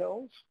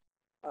Desautel.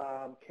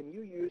 Can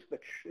you use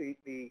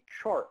the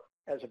chart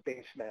as a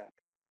base map?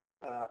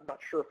 I'm not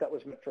sure if that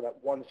was meant for that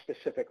one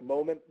specific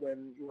moment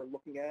when you were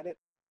looking at it.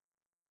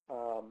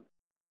 But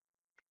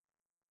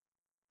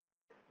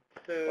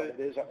it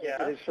is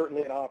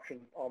certainly an option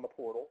on the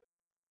portal.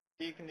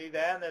 You can do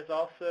that, and there's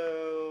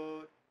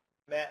also,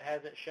 Matt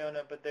hasn't shown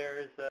it, but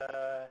there's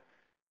a,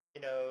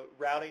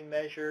 routing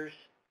measures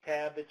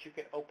tab that you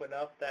can open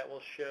up that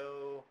will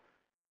show,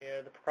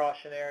 the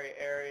precautionary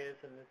areas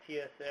and the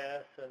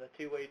TSS and the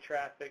two-way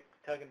traffic,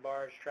 tug and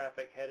barge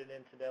traffic headed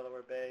into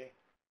Delaware Bay.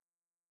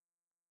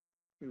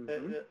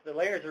 Mm-hmm. The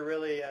layers are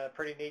really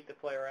pretty neat to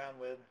play around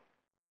with.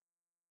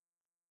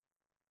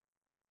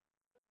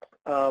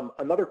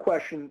 Another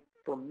question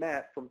for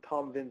Matt from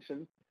Tom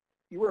Vinson.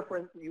 You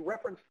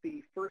referenced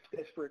the first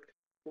district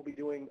will be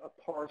doing a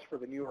PARS for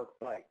the New York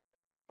Bight.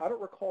 I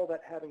don't recall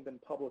that having been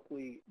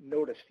publicly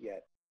noticed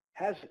yet.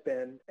 Has it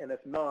been? And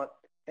if not,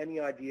 any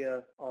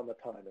idea on the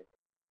timing?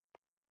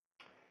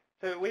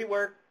 So we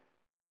work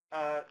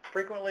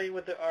frequently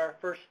with our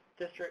first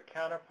district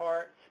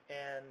counterparts,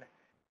 and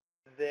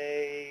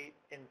they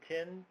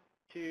intend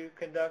to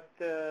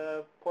conduct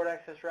port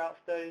access route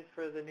studies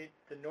for the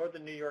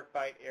northern New York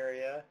Bight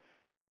area.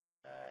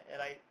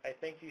 And I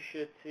think you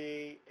should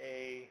see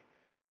a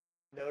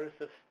notice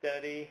of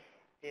study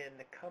in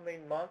the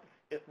coming months,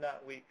 if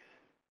not weeks.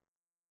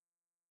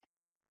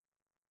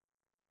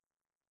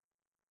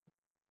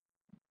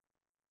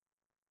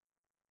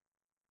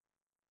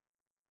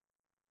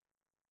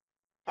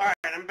 All right,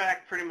 I'm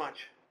back pretty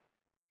much.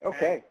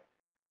 Okay.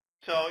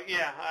 So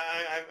yeah,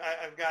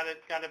 I've got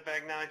it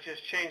back now. I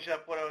just changed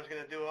up what I was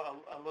going to do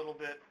a little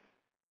bit,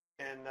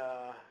 and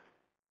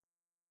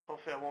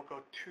hopefully I won't go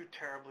too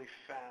terribly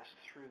fast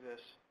through this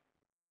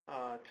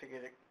to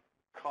get it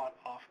caught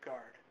off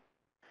guard.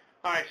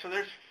 All right, so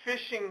there's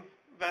fishing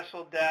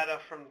vessel data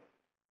from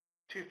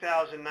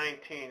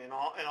 2019 and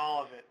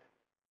all of it.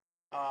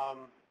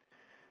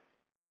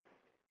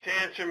 To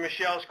answer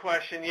Michelle's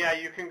question, yeah,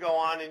 you can go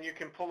on and you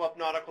can pull up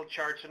nautical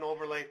charts and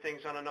overlay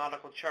things on a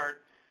nautical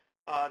chart.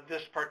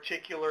 This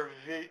particular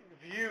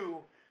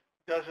view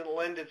doesn't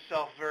lend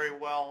itself very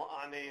well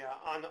on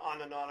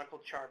a nautical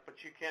chart,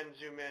 but you can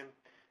zoom in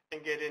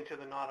and get into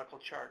the nautical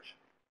charts.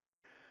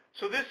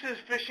 So this is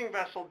fishing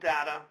vessel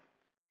data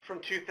from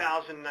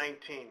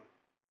 2019.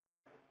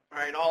 All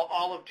right,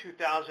 all of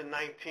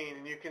 2019,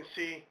 and you can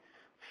see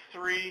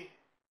three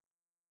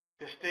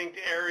distinct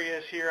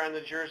areas here on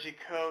the Jersey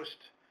coast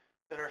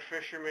that our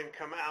fishermen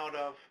come out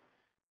of.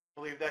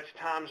 I believe that's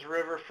Tom's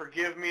River.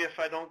 Forgive me if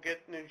I don't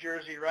get New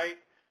Jersey right,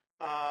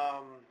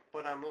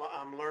 but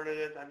I'm learning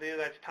it. I think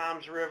that's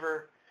Tom's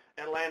River,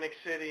 Atlantic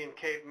City, and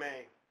Cape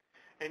May.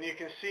 And you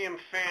can see them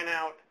fan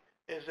out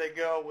as they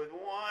go with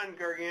one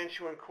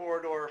gargantuan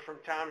corridor from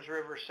Tom's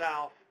River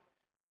south.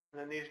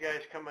 And then these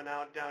guys coming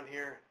out down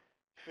here,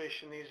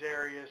 fish in these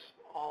areas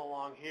all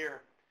along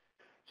here.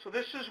 So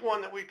this is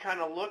one that we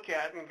kind of look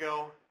at and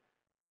go,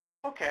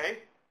 okay,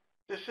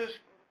 this is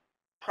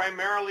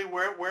primarily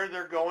where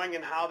they're going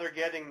and how they're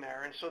getting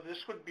there. And so this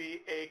would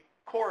be a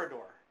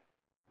corridor,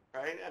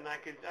 right? And I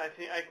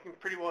can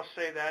pretty well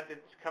say that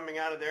it's coming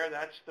out of there.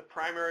 That's the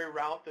primary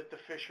route that the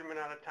fishermen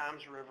out of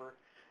Tom's River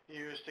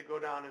use to go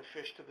down and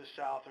fish to the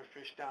south or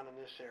fish down in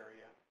this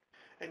area.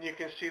 And you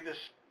can see the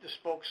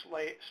spokes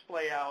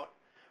splay out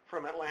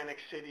from Atlantic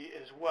City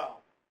as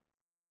well,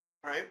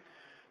 right?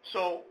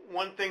 So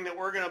one thing that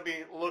we're going to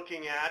be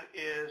looking at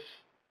is,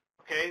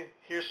 okay,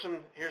 here's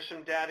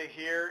some data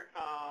here.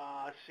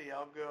 Let's see,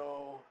 I'll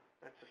go,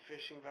 that's the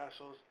fishing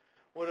vessels.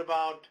 What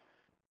about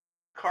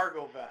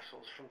cargo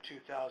vessels from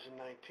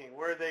 2019?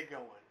 Where are they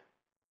going?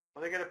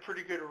 Well, they got a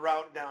pretty good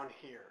route down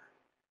here,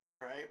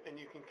 right? And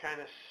you can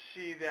kind of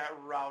see that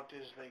route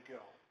as they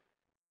go.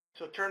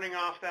 So turning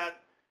off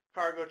that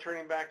cargo,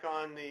 turning back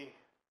on the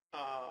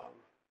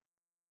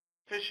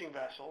fishing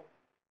vessel.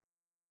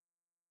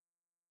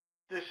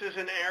 This is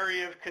an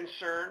area of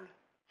concern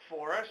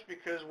for us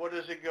because what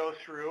does it go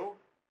through?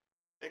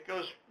 It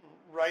goes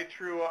right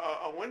through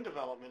a wind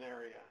development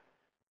area.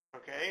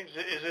 Okay,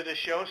 is it a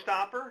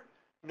showstopper?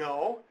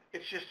 No,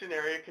 it's just an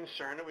area of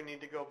concern that we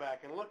need to go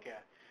back and look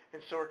at.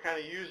 And so we're kind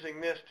of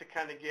using this to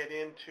kind of get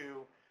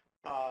into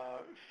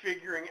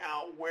figuring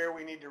out where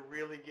we need to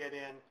really get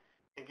in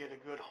and get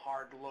a good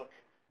hard look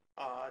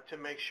to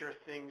make sure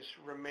things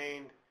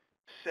remain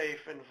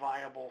safe and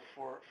viable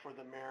for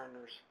the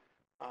mariners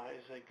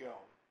as they go.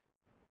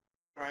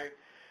 All right?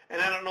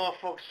 And I don't know if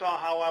folks saw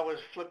how I was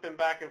flipping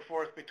back and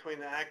forth between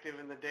the active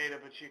and the data,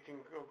 but you can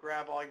go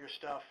grab all your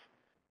stuff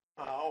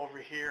over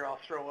here. I'll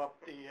throw up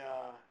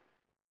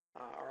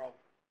or I'll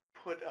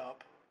put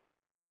up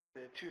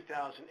the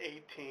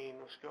 2018.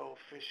 Let's go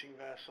fishing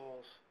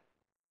vessels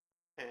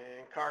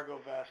and cargo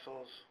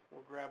vessels.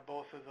 We'll grab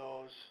both of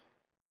those.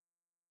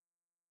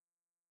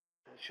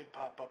 It should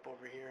pop up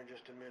over here in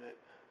just a minute.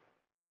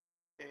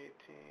 18,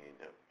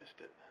 nope, missed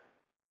it.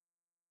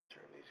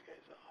 Turn these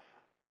guys off.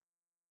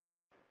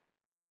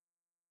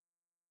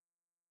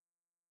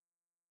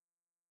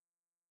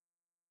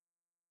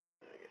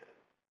 There we go.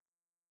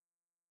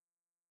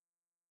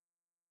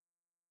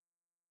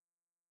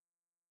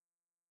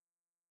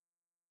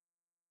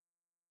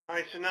 All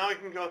right, so now we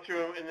can go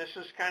through, and this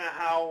is kind of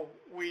how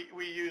we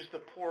use the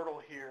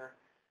portal here.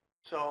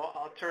 So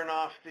I'll turn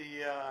off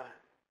the,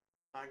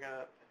 I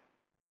gotta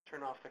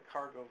turn off the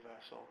cargo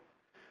vessel.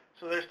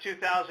 So there's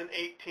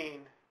 2018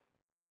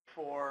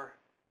 for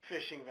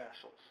fishing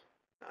vessels.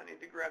 Now I need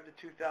to grab the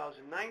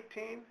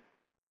 2019.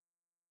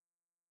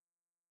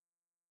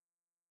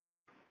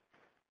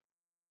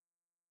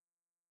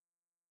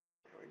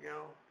 There we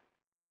go.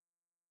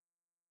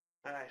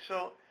 All right,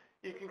 so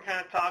you can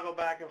kind of toggle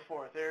back and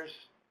forth.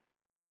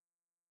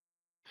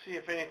 See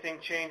if anything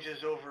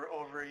changes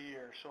over a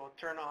year. So I'll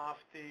turn off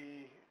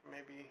the,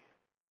 maybe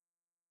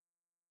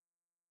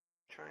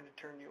trying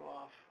to turn you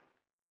off.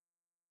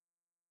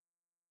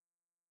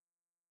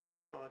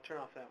 Oh, I'll turn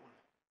off that one.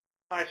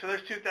 All right, so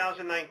there's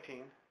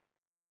 2019.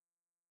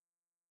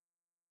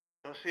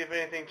 We'll see if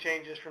anything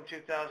changes from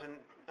 2019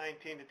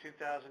 to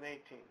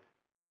 2018.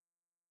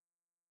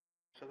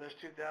 So there's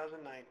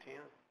 2019.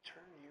 Let's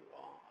turn you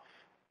off.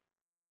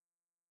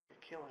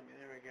 You're killing me.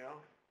 There we go.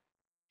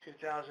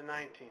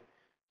 2019.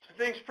 So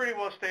things pretty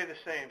well stay the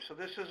same. So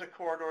this is a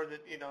corridor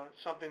that,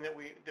 something that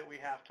we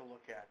have to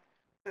look at.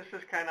 This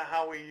is kind of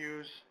how we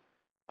use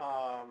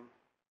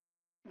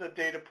the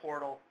data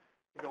portal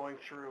going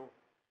through.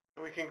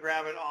 And we can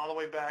grab it all the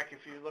way back.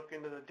 If you look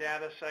into the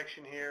data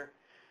section here,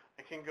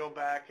 I can go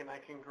back and I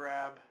can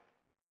grab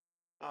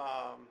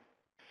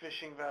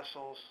fishing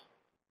vessels.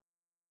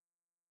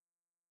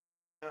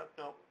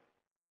 No,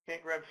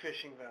 can't grab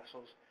fishing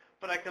vessels.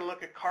 But I can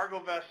look at cargo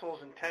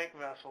vessels and tank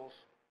vessels,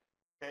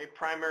 okay,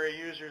 primary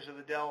users of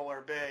the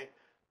Delaware Bay,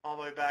 all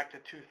the way back to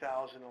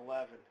 2011.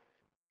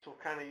 So we'll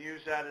kind of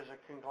use that as a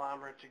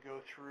conglomerate to go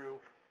through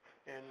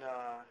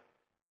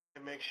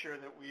and make sure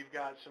that we've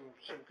got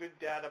some good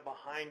data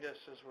behind us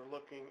as we're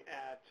looking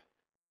at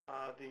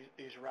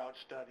these route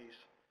studies.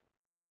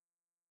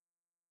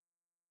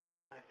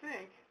 I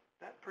think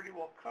that pretty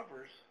well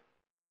covers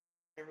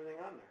everything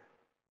on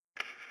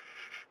there.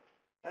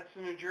 That's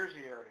the New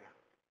Jersey area.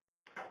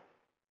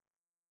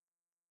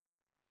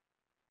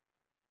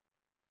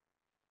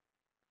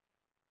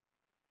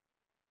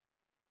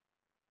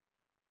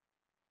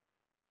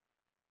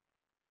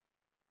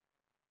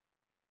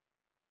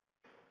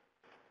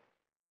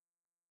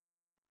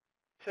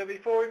 So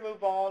before we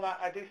move on,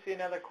 I do see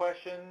another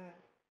question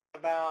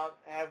about,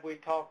 have we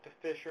talked to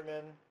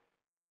fishermen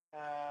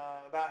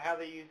about how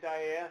they use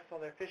IAS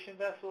on their fishing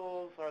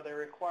vessels? Are they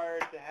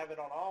required to have it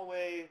on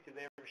always? Do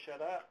they ever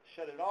shut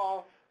it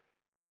off?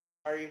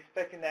 Are you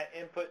expecting that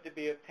input to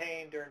be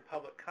obtained during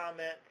public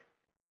comment?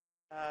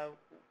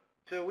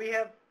 So we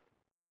have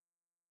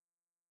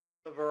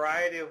a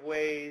variety of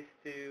ways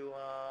to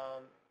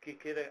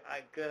get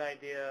a good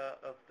idea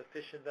of the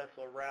fishing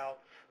vessel routes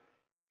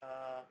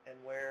and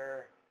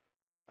where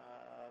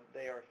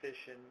they are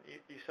fishing.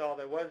 You saw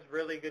there was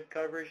really good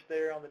coverage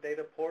there on the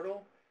data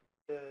portal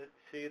to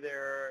see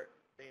their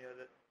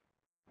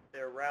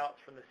routes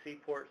from the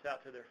seaports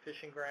out to their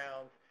fishing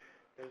grounds.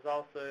 There's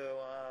also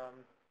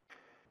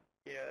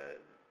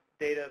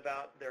data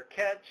about their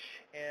catch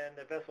and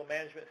the vessel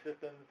management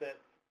systems that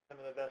some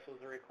of the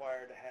vessels are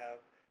required to have.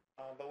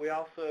 But we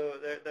also,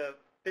 the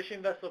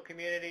fishing vessel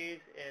communities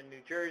in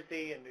New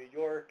Jersey and New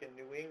York and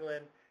New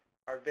England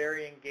are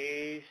very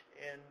engaged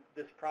in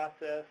this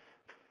process.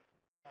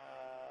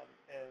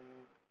 And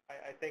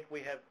I think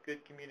we have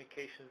good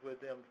communications with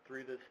them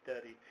through this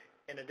study.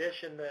 In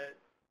addition,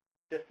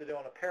 just to do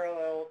on a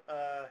parallel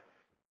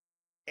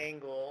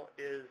angle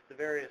is the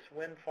various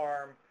wind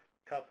farm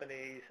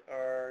companies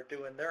are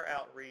doing their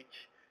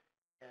outreach,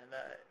 and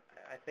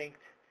I think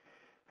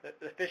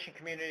the fishing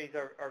communities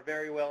are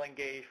very well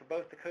engaged for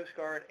both the Coast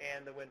Guard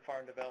and the wind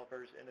farm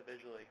developers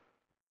individually.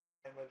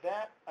 And with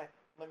that,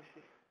 let me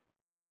see.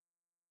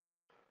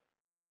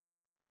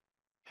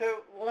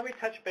 So let me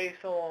touch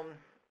base on,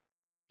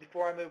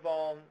 before I move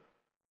on,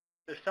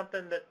 there's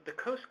something that the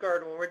Coast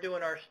Guard, when we're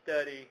doing our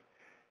study,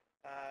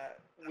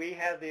 we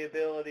have the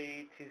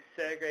ability to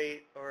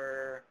segregate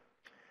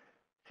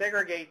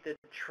the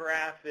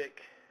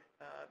traffic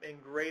in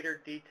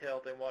greater detail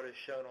than what is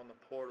shown on the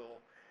portal.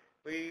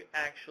 We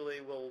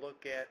actually will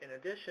look at, in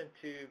addition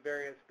to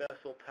various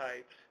vessel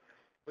types,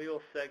 we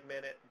will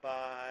segment it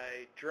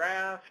by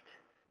draft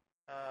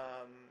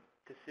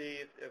to see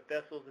if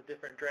vessels of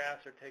different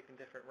drafts are taking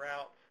different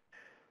routes.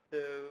 So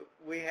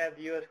we have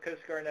the U.S.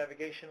 Coast Guard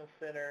Navigational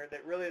Center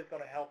that really is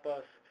going to help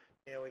us.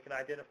 We can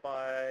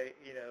identify,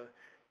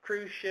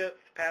 cruise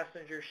ships,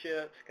 passenger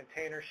ships,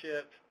 container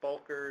ships,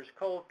 bulkers,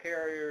 coal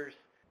carriers.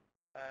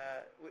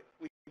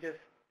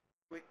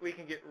 We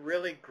can get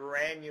really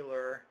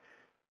granular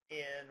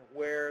in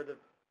where the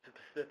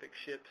specific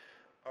ships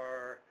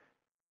are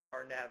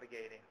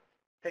navigating.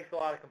 It takes a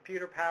lot of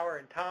computer power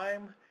and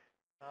time,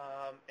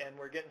 and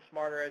we're getting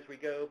smarter as we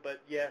go,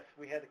 but yes,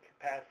 we have the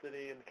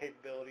capacity and the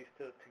capabilities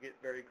to get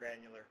very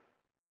granular.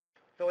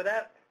 So with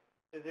that,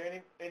 is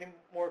there any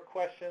more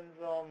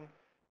questions on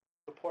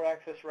the port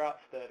access route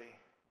study?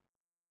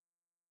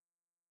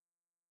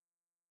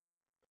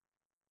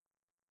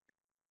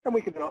 And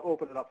we can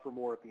open it up for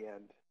more at the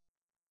end.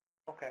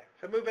 Okay,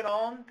 so moving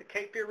on, the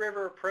Cape Fear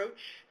River approach,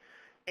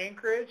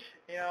 Anchorage.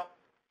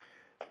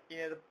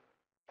 The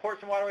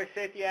Ports and Waterway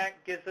Safety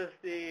Act gives us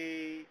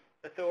the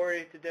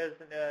authority to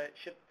designate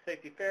ship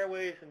safety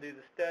fairways and do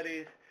the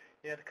studies.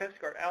 The Coast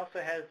Guard also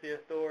has the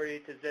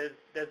authority to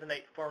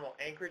designate formal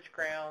anchorage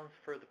grounds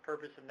for the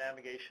purpose of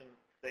navigation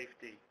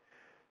safety.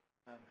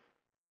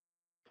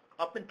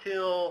 Up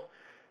until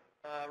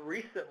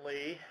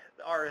recently,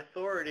 our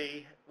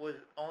authority was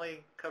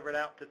only covered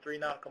out to 3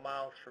 nautical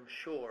miles from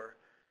shore.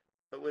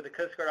 But with the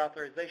Coast Guard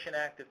Authorization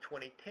Act of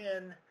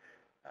 2010,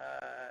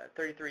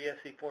 33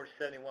 SC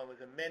 471 was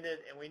amended,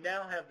 and we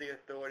now have the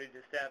authority to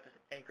establish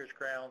anchorage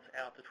grounds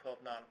out to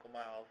 12 nautical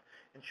miles.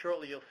 And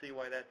shortly you'll see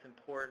why that's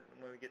important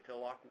when we get to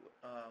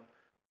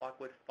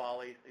Lockwood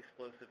Follies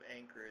explosive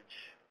anchorage.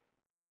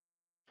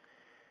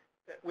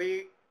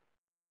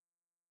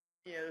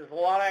 There's a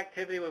lot of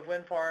activity with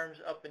wind farms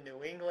up in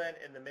New England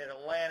and the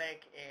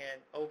Mid-Atlantic, and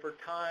over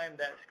time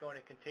that's going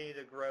to continue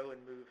to grow and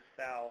move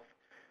south.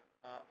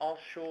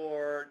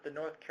 Offshore, the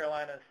North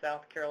Carolina,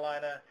 South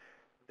Carolina,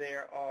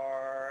 there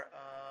are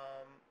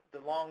the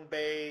Long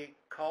Bay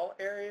call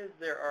areas.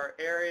 There are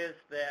areas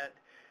that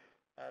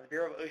the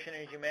Bureau of Ocean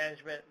Energy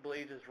Management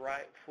believes is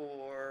right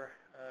for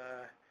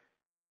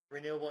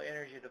renewable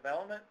energy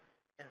development.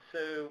 And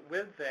so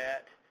with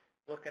that,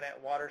 looking at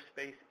water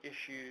space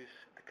issues,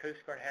 the Coast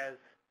Guard has,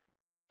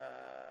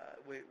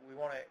 we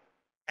want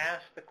to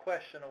ask the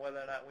question of whether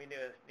or not we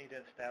need to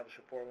establish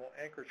a formal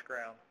anchorage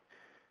ground.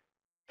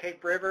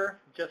 Cape River,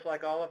 just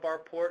like all of our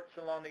ports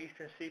along the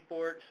eastern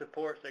seaboard,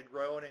 supports a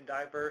growing and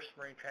diverse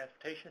marine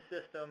transportation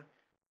system.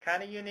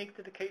 Kind of unique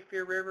to the Cape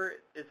Fear River,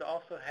 it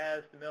also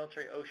has the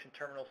Military Ocean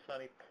Terminal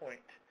Sunny Point,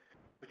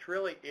 which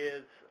really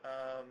is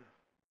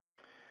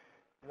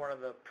one of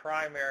the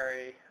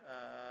primary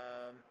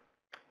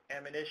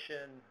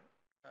ammunition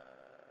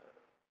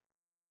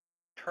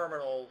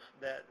terminals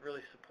that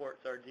really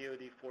supports our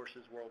DoD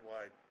forces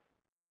worldwide.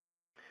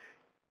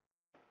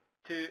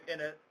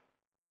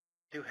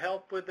 To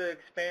help with the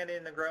expanding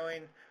and the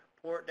growing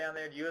port down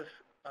there, the U.S.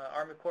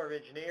 Army Corps of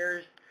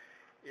Engineers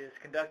is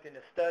conducting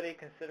a study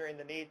considering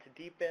the need to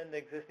deepen the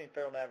existing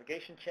federal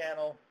navigation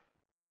channel,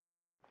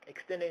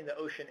 extending the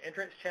ocean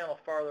entrance channel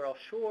farther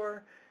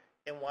offshore,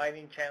 and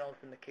widening channels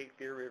in the Cape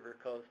Fear River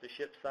because the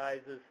ship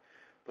sizes,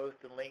 both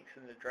the lengths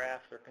and the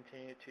drafts, are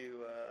continuing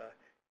to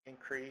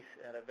increase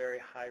at a very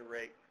high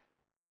rate.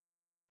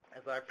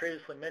 As I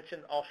previously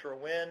mentioned, offshore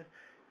wind,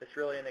 it's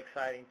really an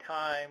exciting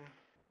time.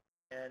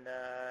 And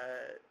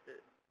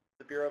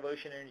the Bureau of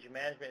Ocean Energy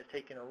Management is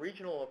taking a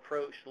regional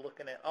approach to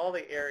looking at all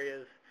the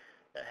areas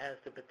that has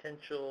the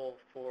potential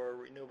for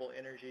renewable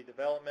energy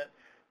development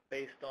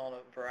based on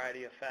a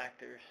variety of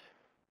factors.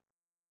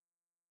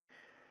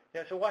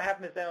 So what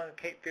happens down in the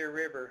Cape Fear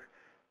River?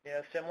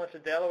 Similar to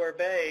Delaware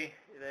Bay,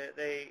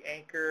 they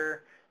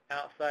anchor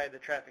outside the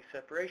traffic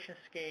separation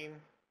scheme,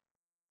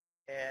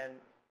 and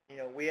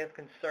we have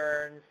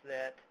concerns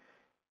that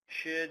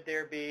should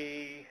there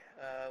be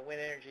wind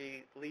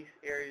energy lease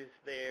areas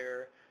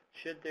there,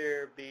 should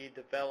there be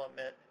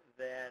development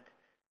that,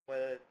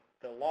 whether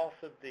the loss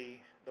of the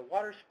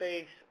water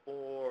space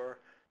or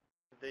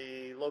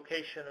the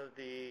location of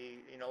the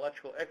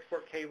electrical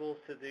export cables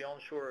to the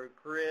onshore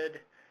grid,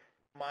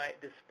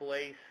 might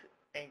displace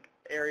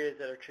areas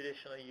that are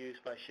traditionally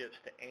used by ships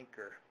to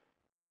anchor.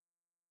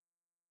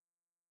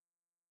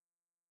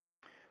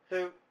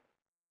 So,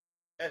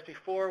 as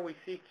before, we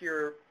seek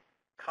your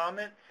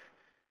comments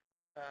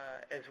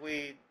as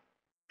we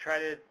try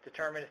to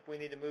determine if we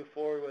need to move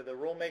forward with the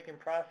rulemaking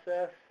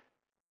process.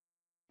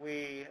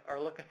 We are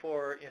looking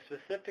for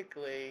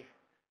specifically,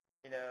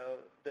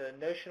 the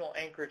notional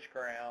anchorage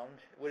ground.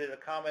 Would it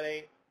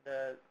accommodate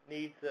the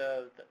needs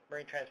of the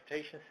marine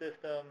transportation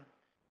system?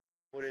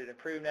 Would it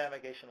improve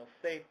navigational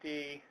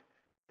safety?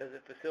 Does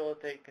it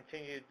facilitate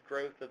continued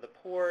growth of the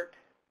port?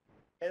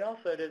 And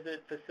also, does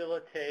it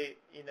facilitate,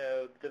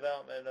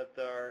 development of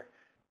our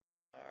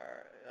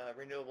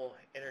renewable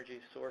energy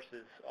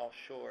sources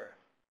offshore?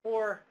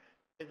 Or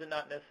is it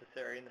not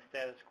necessary and the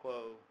status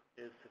quo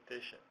is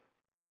sufficient?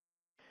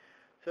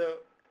 So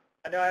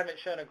I know I haven't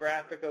shown a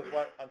graphic of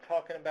what I'm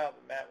talking about,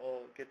 but Matt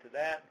will get to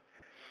that.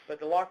 But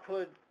the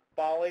Lockwood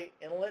Folly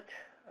Inlet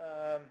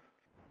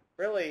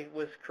really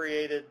was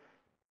created,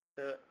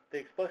 the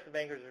explosive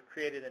anchors were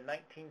created in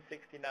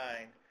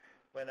 1969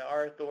 when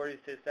our authorities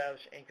to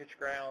establish anchorage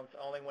grounds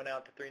only went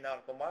out to 3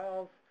 nautical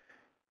miles.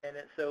 And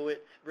so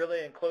it's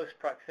really in close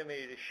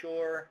proximity to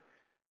shore.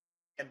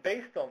 And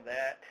based on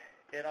that,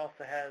 it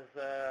also has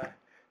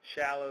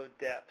shallow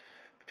depths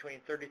between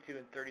 32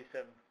 and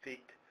 37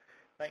 feet.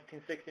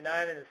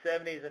 1969 in the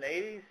 70s and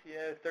 80s,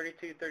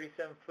 32,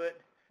 37 foot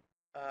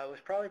was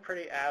probably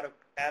pretty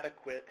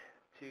adequate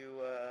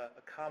to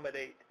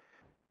accommodate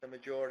the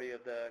majority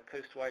of the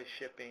coastwise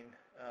shipping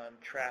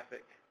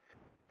traffic.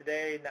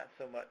 Today, not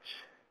so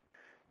much.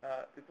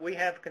 We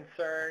have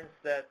concerns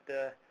that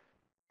the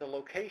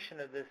location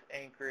of this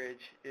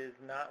anchorage is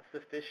not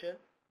sufficient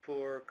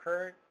for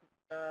current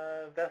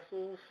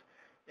vessels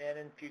and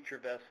in future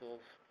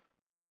vessels.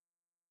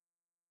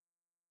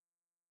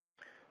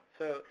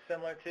 So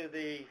similar to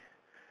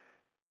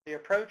the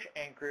approach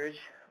anchorage,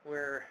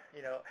 where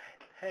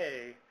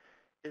hey,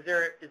 is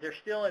there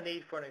still a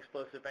need for an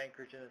explosive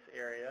anchorage in this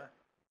area?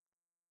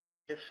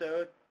 If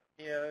so,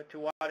 to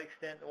what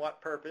extent, what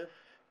purpose?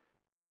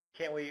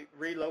 Can we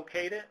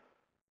relocate it?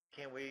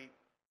 Can we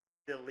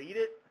delete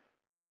it?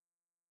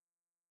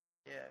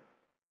 Yeah.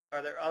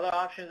 Are there other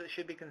options that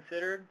should be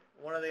considered?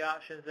 One of the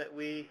options that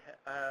we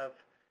have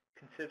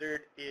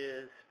considered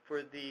is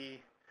for the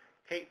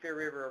Cape Fear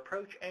River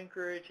approach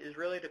anchorage is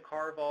really to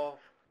carve off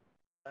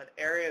an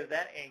area of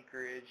that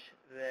anchorage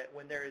that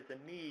when there is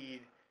a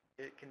need,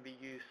 it can be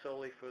used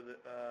solely for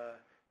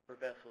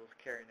vessels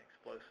carrying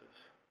explosives.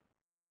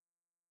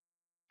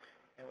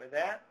 And with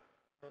that,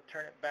 we'll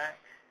turn it back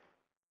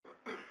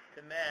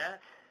to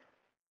Matt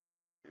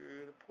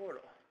through the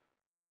portal.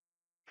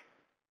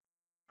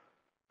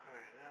 All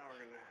right, now we're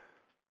going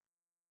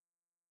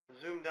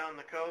to zoom down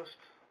the coast.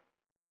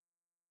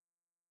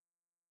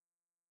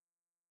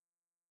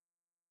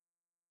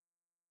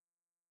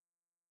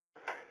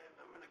 All right, and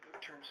I'm going to go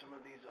turn some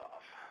of these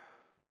off.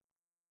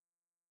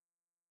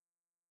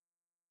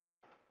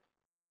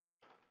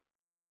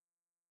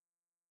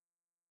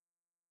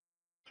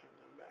 Turn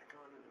them back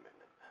on in a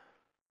minute.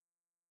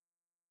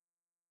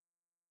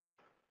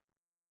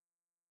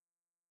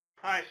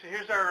 All right, so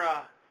here's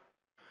our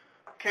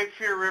Cape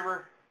Fear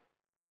River.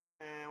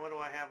 And what do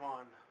I have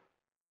on?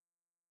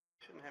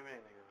 Shouldn't have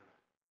anything on.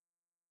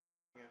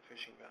 We got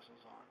fishing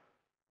vessels on.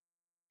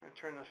 I'm going to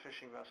turn the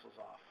fishing vessels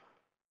off.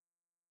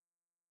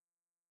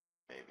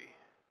 Maybe.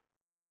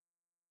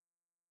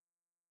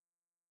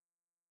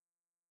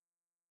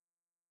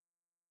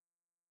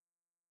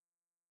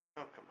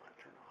 Oh, come on,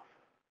 turn off.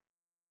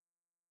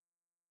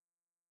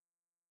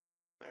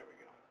 There we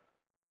go.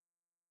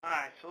 All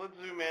right, so let's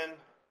zoom in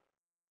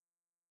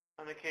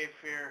on the Cape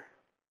Fear.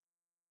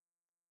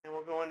 And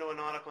we'll go into a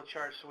nautical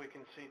chart so we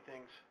can see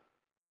things.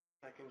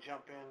 I can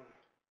jump in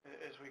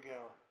as we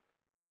go.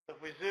 So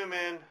if we zoom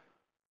in,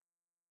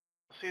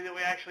 we'll see that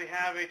we actually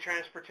have a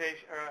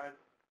transportation, or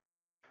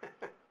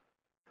a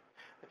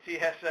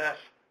TSS,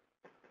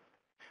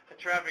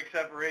 a traffic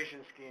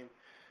separation scheme,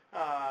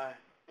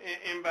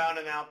 inbound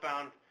and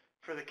outbound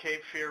for the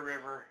Cape Fear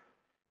River.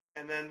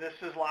 And then this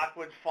is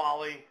Lockwood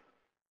Folly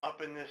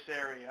up in this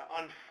area.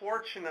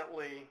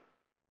 Unfortunately,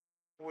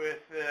 with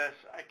this,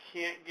 I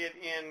can't get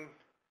in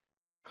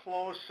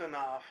close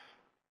enough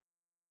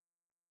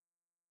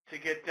to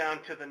get down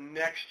to the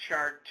next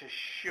chart to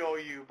show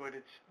you, but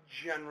it's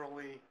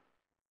generally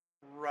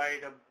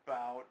right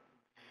about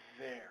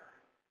there.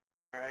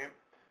 All right?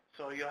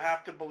 So you'll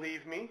have to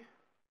believe me.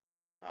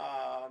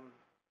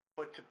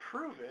 But to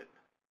prove it,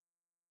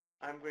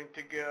 I'm going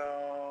to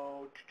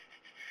go,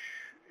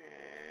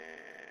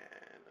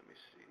 and let me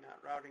see,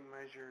 not routing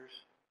measures.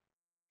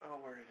 Oh,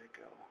 where did it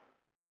go?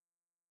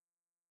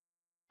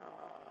 I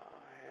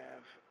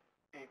have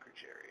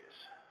anchorage areas.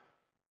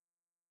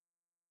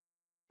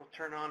 We'll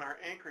turn on our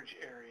anchorage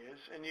areas,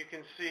 and you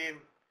can see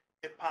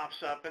it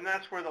pops up, and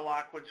that's where the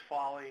Lockwood's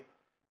Folly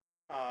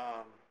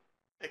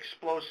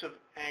explosive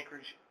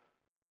anchorage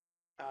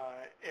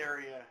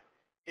area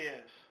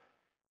is.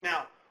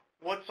 Now,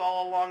 what's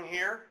all along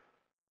here?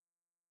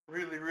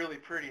 Really, really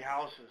pretty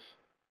houses,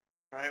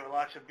 right? With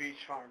lots of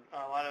beach farm,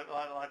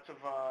 lots of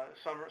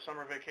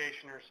summer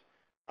vacationers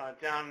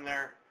down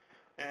there,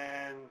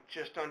 and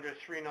just under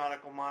 3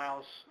 nautical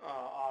miles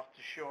off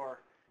the shore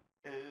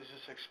is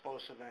this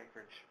explosive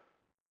anchorage.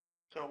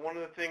 So one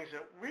of the things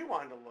that we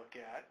wanted to look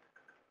at,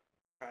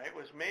 right,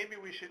 was maybe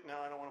we should, no,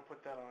 I don't want to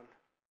put that on.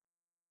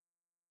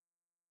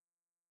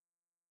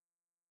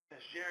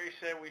 As Jerry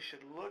said, we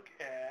should look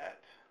at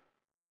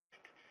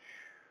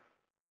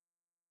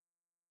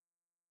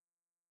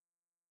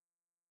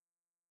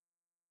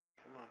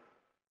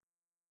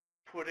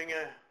putting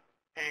an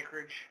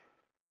anchorage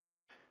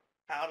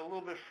out a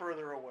little bit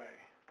further away.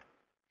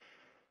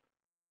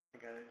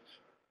 Okay,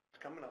 it's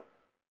coming up.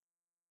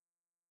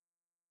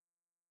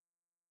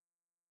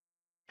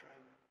 Try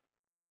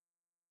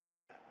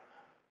that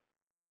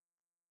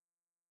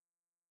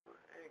one.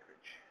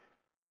 Anchorage.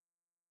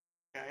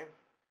 Okay,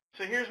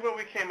 so here's what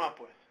we came up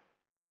with.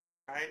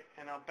 All right,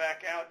 and I'll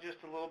back out just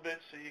a little bit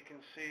so you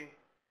can see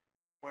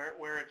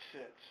where it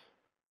sits.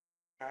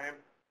 All right.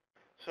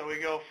 So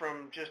we go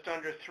from just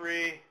under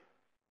 3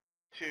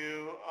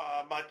 to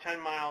about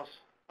 10 miles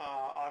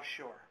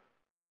offshore.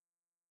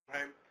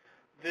 Right?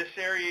 This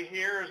area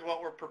here is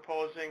what we're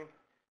proposing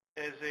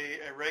as a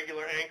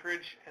regular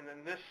anchorage, and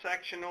then this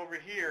section over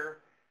here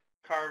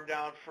carved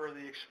out for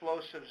the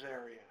explosives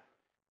area.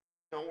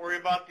 Don't worry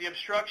about the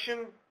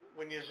obstruction.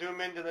 When you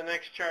zoom into the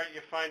next chart,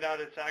 you find out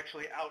it's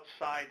actually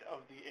outside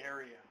of the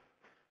area,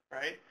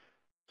 right?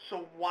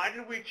 So why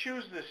did we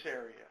choose this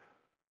area,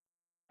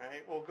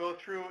 right? We'll go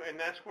through, and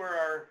that's where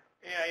our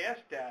AIS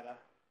data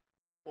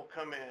will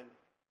come in,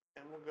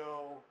 and we'll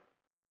go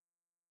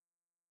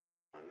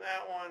on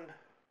that one,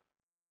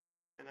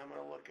 and I'm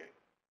going to look at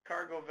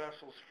cargo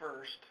vessels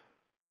first.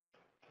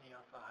 Can you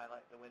also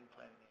highlight the wind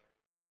planning area?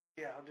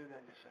 Yeah, I'll do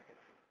that in a second.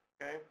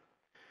 Okay.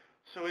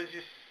 So as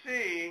you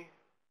see,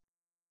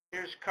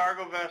 here's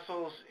cargo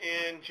vessels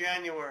in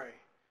January.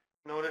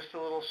 Notice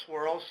the little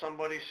swirl.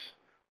 Somebody's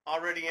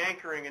already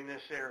anchoring in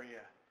this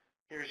area.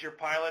 Here's your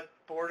pilot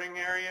boarding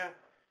area.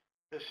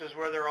 This is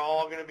where they're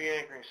all going to be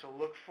anchoring. So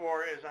look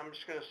for, as I'm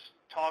just going to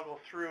toggle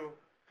through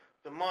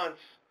the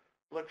months,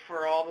 look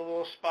for all the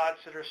little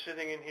spots that are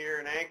sitting in here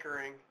and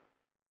anchoring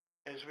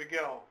as we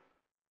go.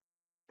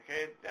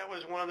 Okay, that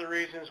was one of the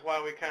reasons why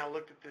we kind of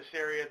looked at this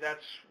area.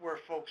 That's where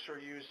folks are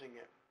using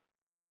it,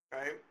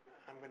 right?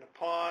 I'm going to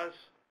pause,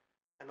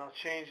 and I'll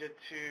change it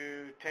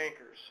to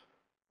tankers.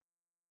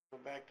 Go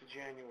back to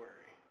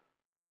January,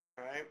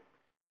 all right?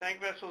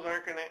 Tank vessels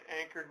aren't going to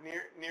anchor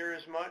near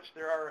as much.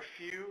 There are a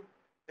few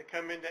that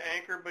come into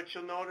anchor, but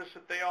you'll notice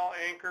that they all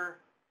anchor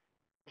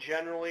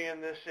generally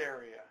in this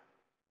area,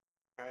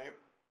 right?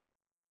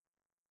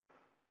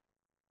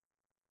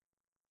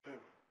 Boom.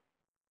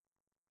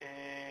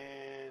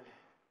 And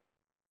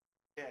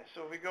yeah,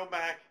 so if we go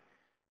back,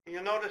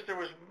 you'll notice there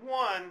was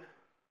one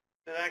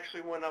that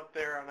actually went up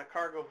there on a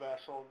cargo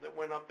vessel that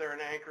went up there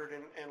and anchored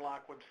in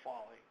Lockwood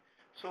Folly.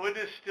 So it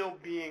is still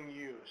being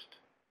used,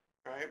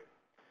 right?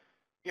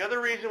 The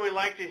other reason we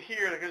liked it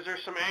here, because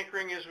there's some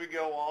anchoring as we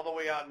go all the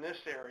way out in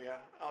this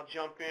area. I'll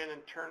jump in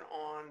and turn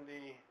on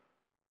the,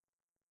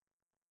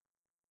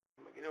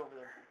 let me get over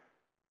there.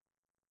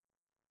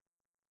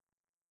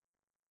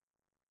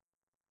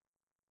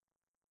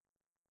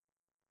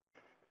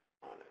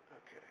 On it,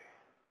 okay.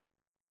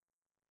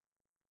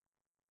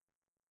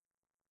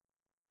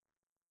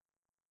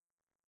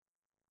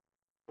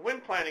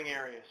 Wind planning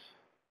areas,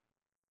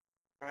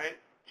 right?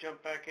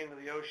 Jump back into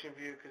the ocean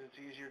view because it's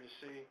easier to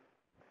see.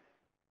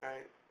 All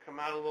right, come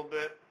out a little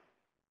bit.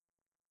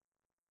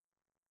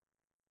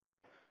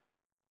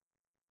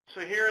 So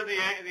here are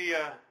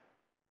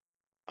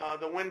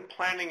the wind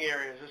planning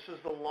areas. This is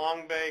the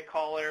Long Bay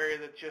call area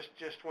that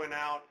just went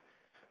out.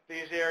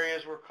 These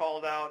areas were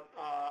called out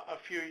a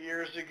few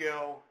years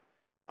ago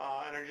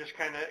and are just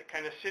kind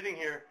of sitting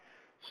here.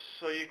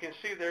 So you can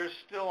see there's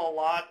still a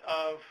lot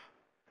of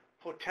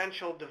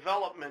potential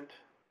development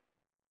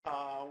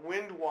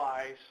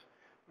wind-wise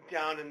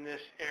down in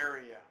this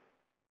area.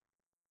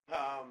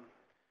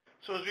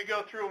 So as we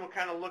go through and we'll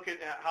kind of look at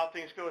how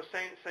things go,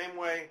 same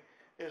way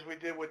as we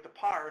did with the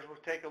PARS, we'll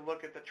take a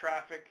look at the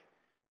traffic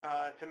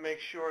to make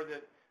sure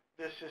that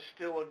this is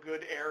still a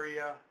good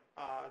area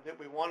that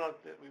we want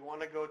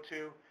to go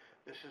to.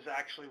 This is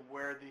actually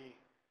where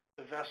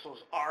the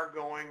vessels are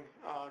going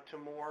to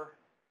moor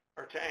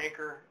or to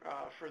anchor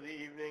for the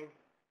evening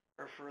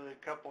or for the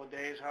couple of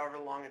days, however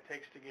long it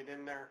takes to get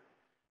in there.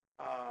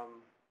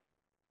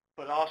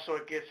 But also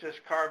it gets this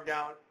carved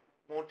out,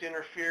 won't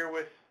interfere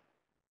with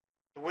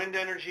the wind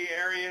energy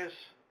areas,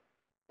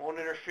 won't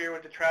interfere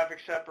with the traffic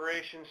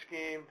separation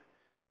scheme,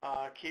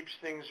 keeps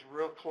things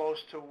real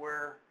close to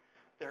where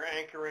they're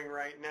anchoring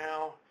right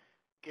now,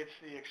 gets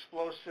the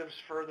explosives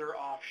further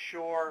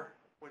offshore,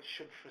 which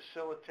should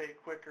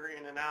facilitate quicker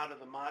in and out of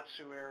the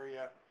Matsu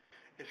area,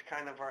 is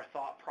kind of our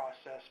thought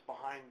process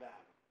behind that.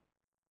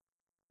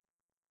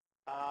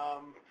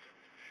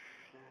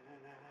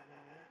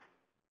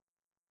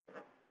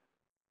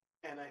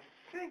 And I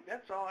think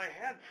that's all I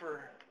had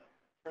for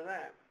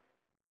that.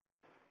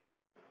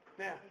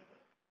 Yeah.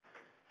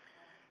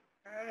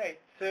 All right,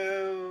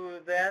 so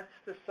that's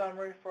the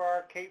summary for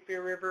our Cape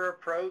Fear River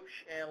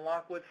approach and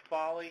Lockwood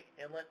Folly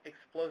Inlet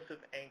explosive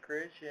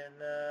anchorage and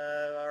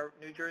our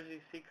New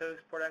Jersey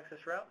Seacoast Port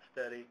Access Route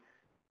study.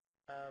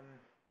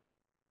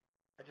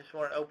 I just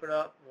want to open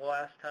up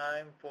last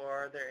time for,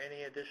 are there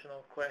any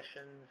additional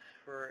questions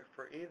for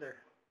either?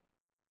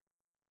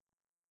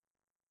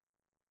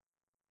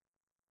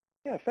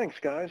 Yeah, thanks,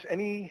 guys.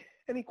 Any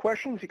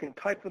questions? You can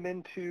type them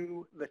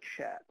into the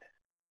chat.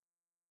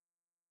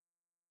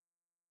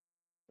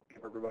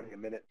 Give everybody a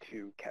minute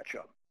to catch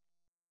up.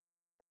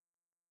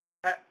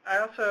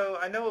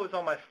 I know it was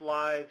on my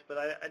slides, but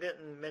I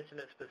didn't mention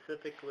it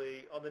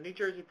specifically. On the New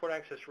Jersey Port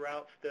Access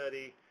Route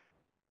study,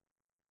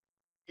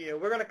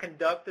 we're going to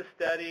conduct the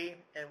study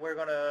and we're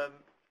going to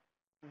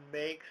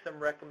make some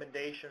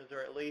recommendations,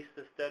 or at least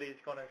the study is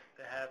going to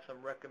have some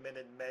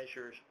recommended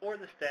measures or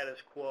the status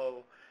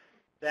quo.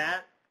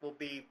 That will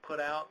be put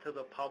out to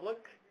the public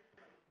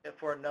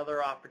for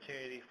another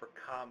opportunity for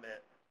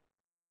comment.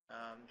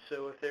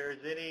 So if there's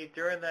any,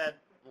 during that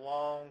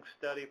long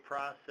study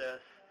process,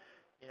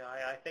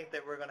 I think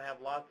that we're going to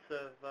have lots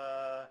of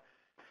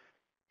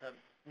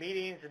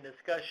meetings and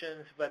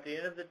discussions, but at the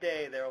end of the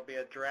day, there will be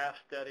a draft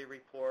study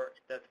report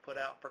that's put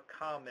out for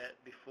comment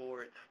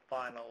before it's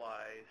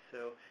finalized.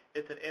 So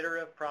it's an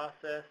iterative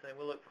process, and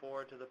we look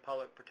forward to the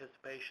public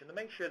participation to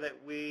make sure that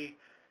we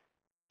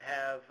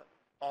have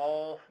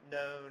all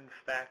known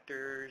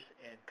factors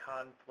and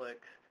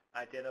conflicts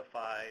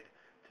identified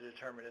to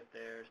determine if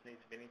there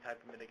needs to be any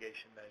type of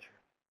mitigation measure.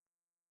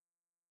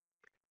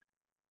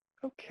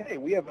 Okay,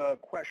 we have a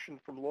question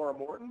from Laura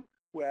Morton,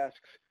 who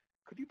asks,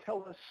 could you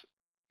tell us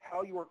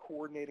how you are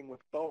coordinating with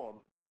BOEM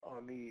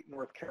on the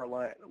North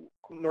Carolina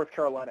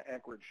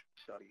Anchorage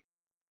study?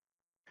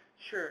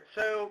 Sure.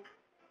 So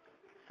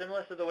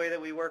similar to the way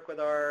that we work with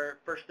our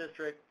First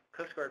District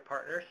Coast Guard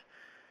partners,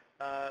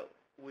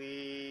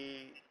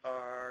 we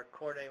are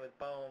coordinating with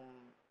BOEM,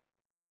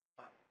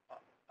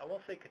 I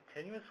won't say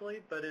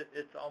continuously, but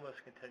it's almost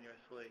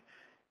continuously.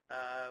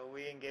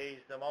 We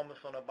engage them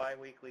almost on a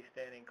biweekly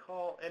standing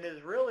call, and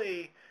is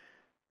really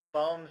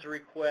BOEM's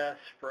request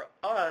for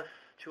us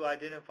to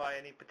identify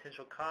any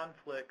potential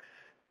conflicts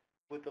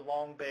with the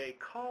Long Bay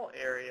call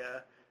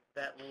area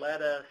that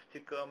led us to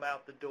come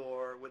out the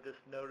door with this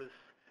notice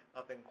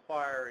of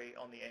inquiry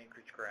on the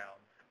Anchorage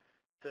grounds.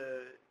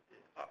 So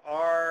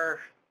our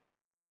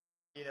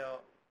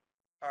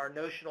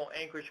notional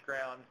Anchorage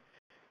ground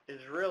is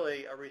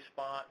really a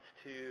response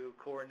to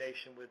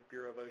coordination with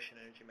Bureau of Ocean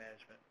Energy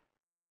Management.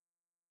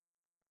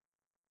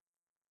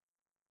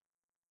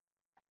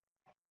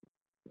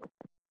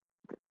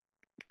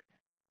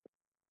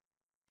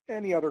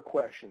 Any other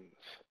questions?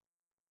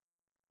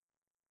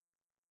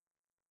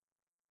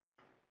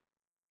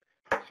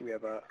 So we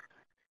have it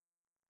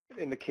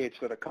indicates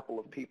that a couple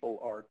of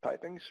people are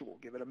typing, so we'll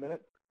give it a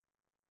minute.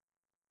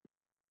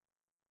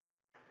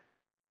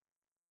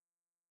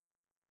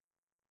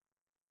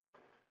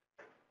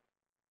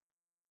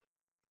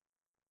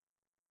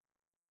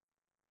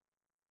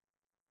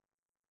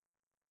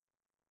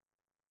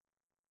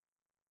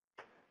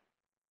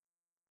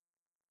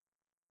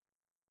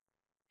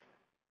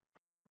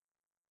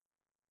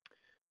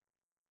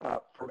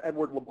 From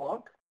Edward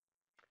LeBlanc,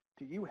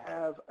 do you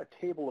have a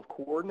table of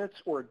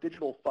coordinates or a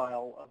digital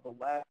file of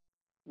the last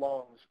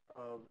longs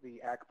of the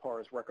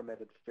PARS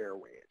recommended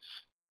fairways?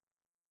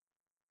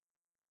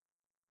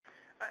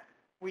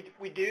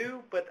 We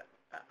do, but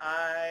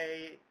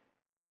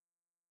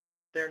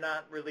they're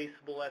not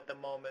releasable at the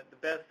moment. The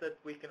best that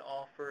we can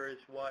offer is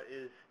what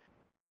is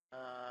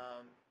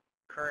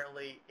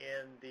currently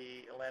in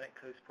the Atlantic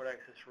Coast Port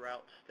Access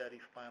Route Study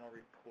final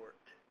report.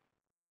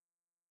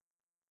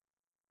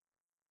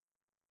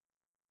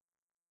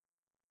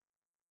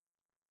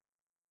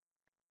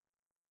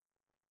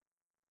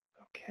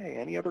 Okay,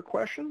 any other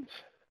questions?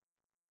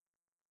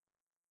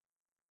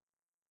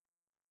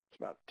 It's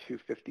about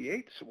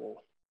 2:58,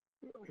 so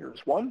here's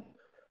one.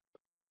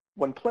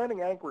 When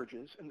planning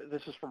anchorages, and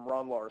this is from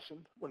Ron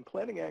Larson, when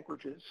planning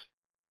anchorages,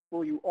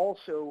 will you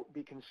also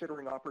be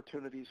considering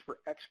opportunities for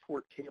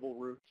export cable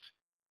routes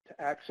to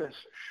access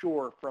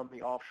shore from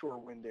the offshore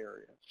wind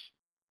areas?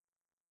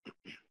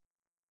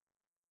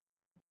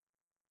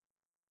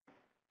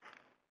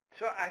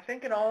 So I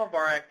think in all of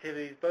our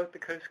activities, both the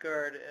Coast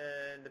Guard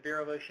and the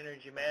Bureau of Ocean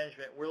Energy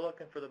Management, we're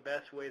looking for the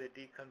best way to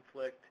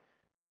deconflict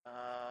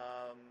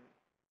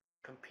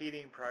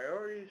competing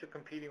priorities or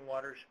competing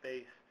water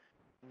space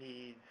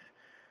needs.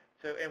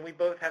 So, and we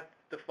both have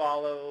to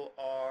follow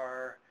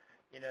our,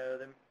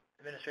 the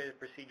Administrative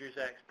Procedures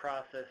Act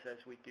process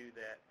as we do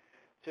that.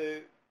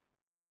 So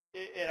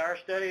in our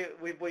study,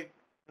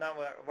 not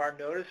our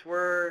notice,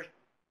 we're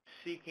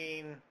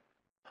seeking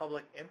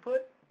public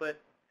input, but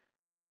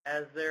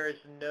as there is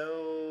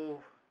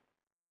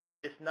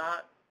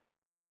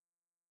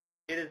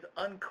it is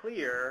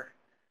unclear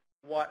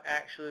what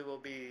actually will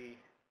be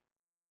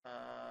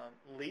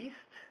leased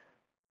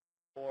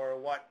or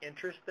what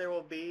interest there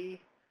will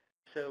be.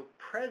 So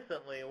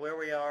presently, where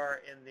we are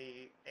in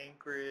the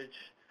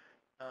Anchorage,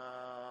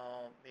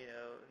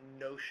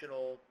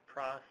 notional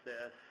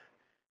process,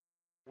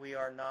 we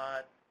are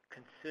not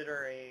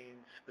considering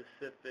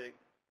specific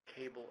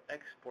cable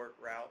export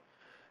routes.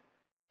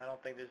 I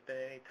don't think there's been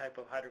any type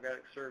of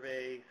hydrographic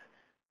surveys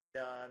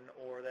done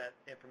or that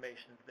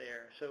information's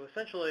there. So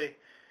essentially,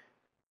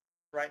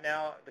 right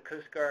now, the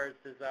Coast Guard's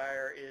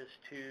desire is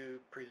to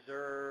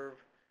preserve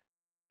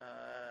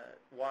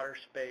water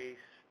space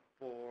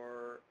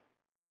for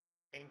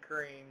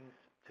anchoring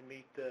to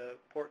meet the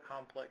port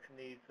complex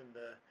needs in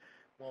the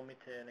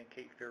Wilmington and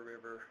Cape Fear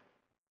River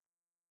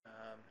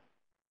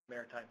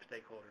maritime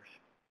stakeholders.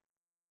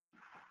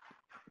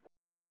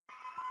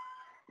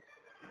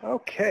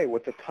 Okay,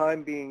 with the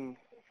time being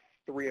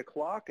 3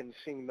 o'clock and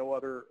seeing no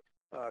other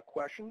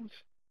questions,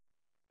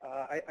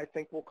 I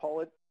think we'll call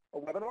it a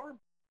webinar.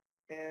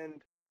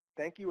 And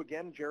thank you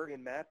again, Jerry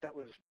and Matt. That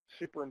was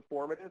super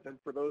informative. And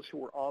for those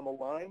who are on the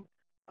line,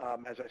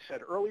 as I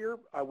said earlier,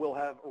 I will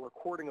have a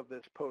recording of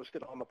this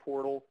posted on the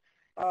portal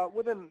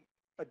within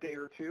a day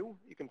or two.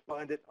 You can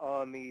find it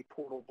on the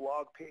portal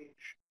blog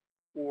page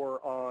or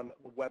on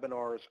the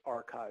webinar's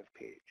archive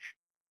page.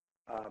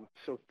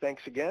 So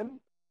thanks again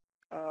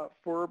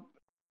for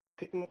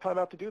taking the time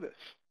out to do this.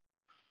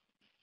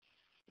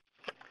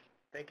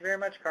 Thank you very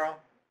much, Carl.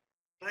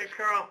 Thanks,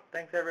 Carl.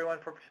 Thanks, everyone,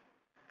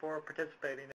 for participating.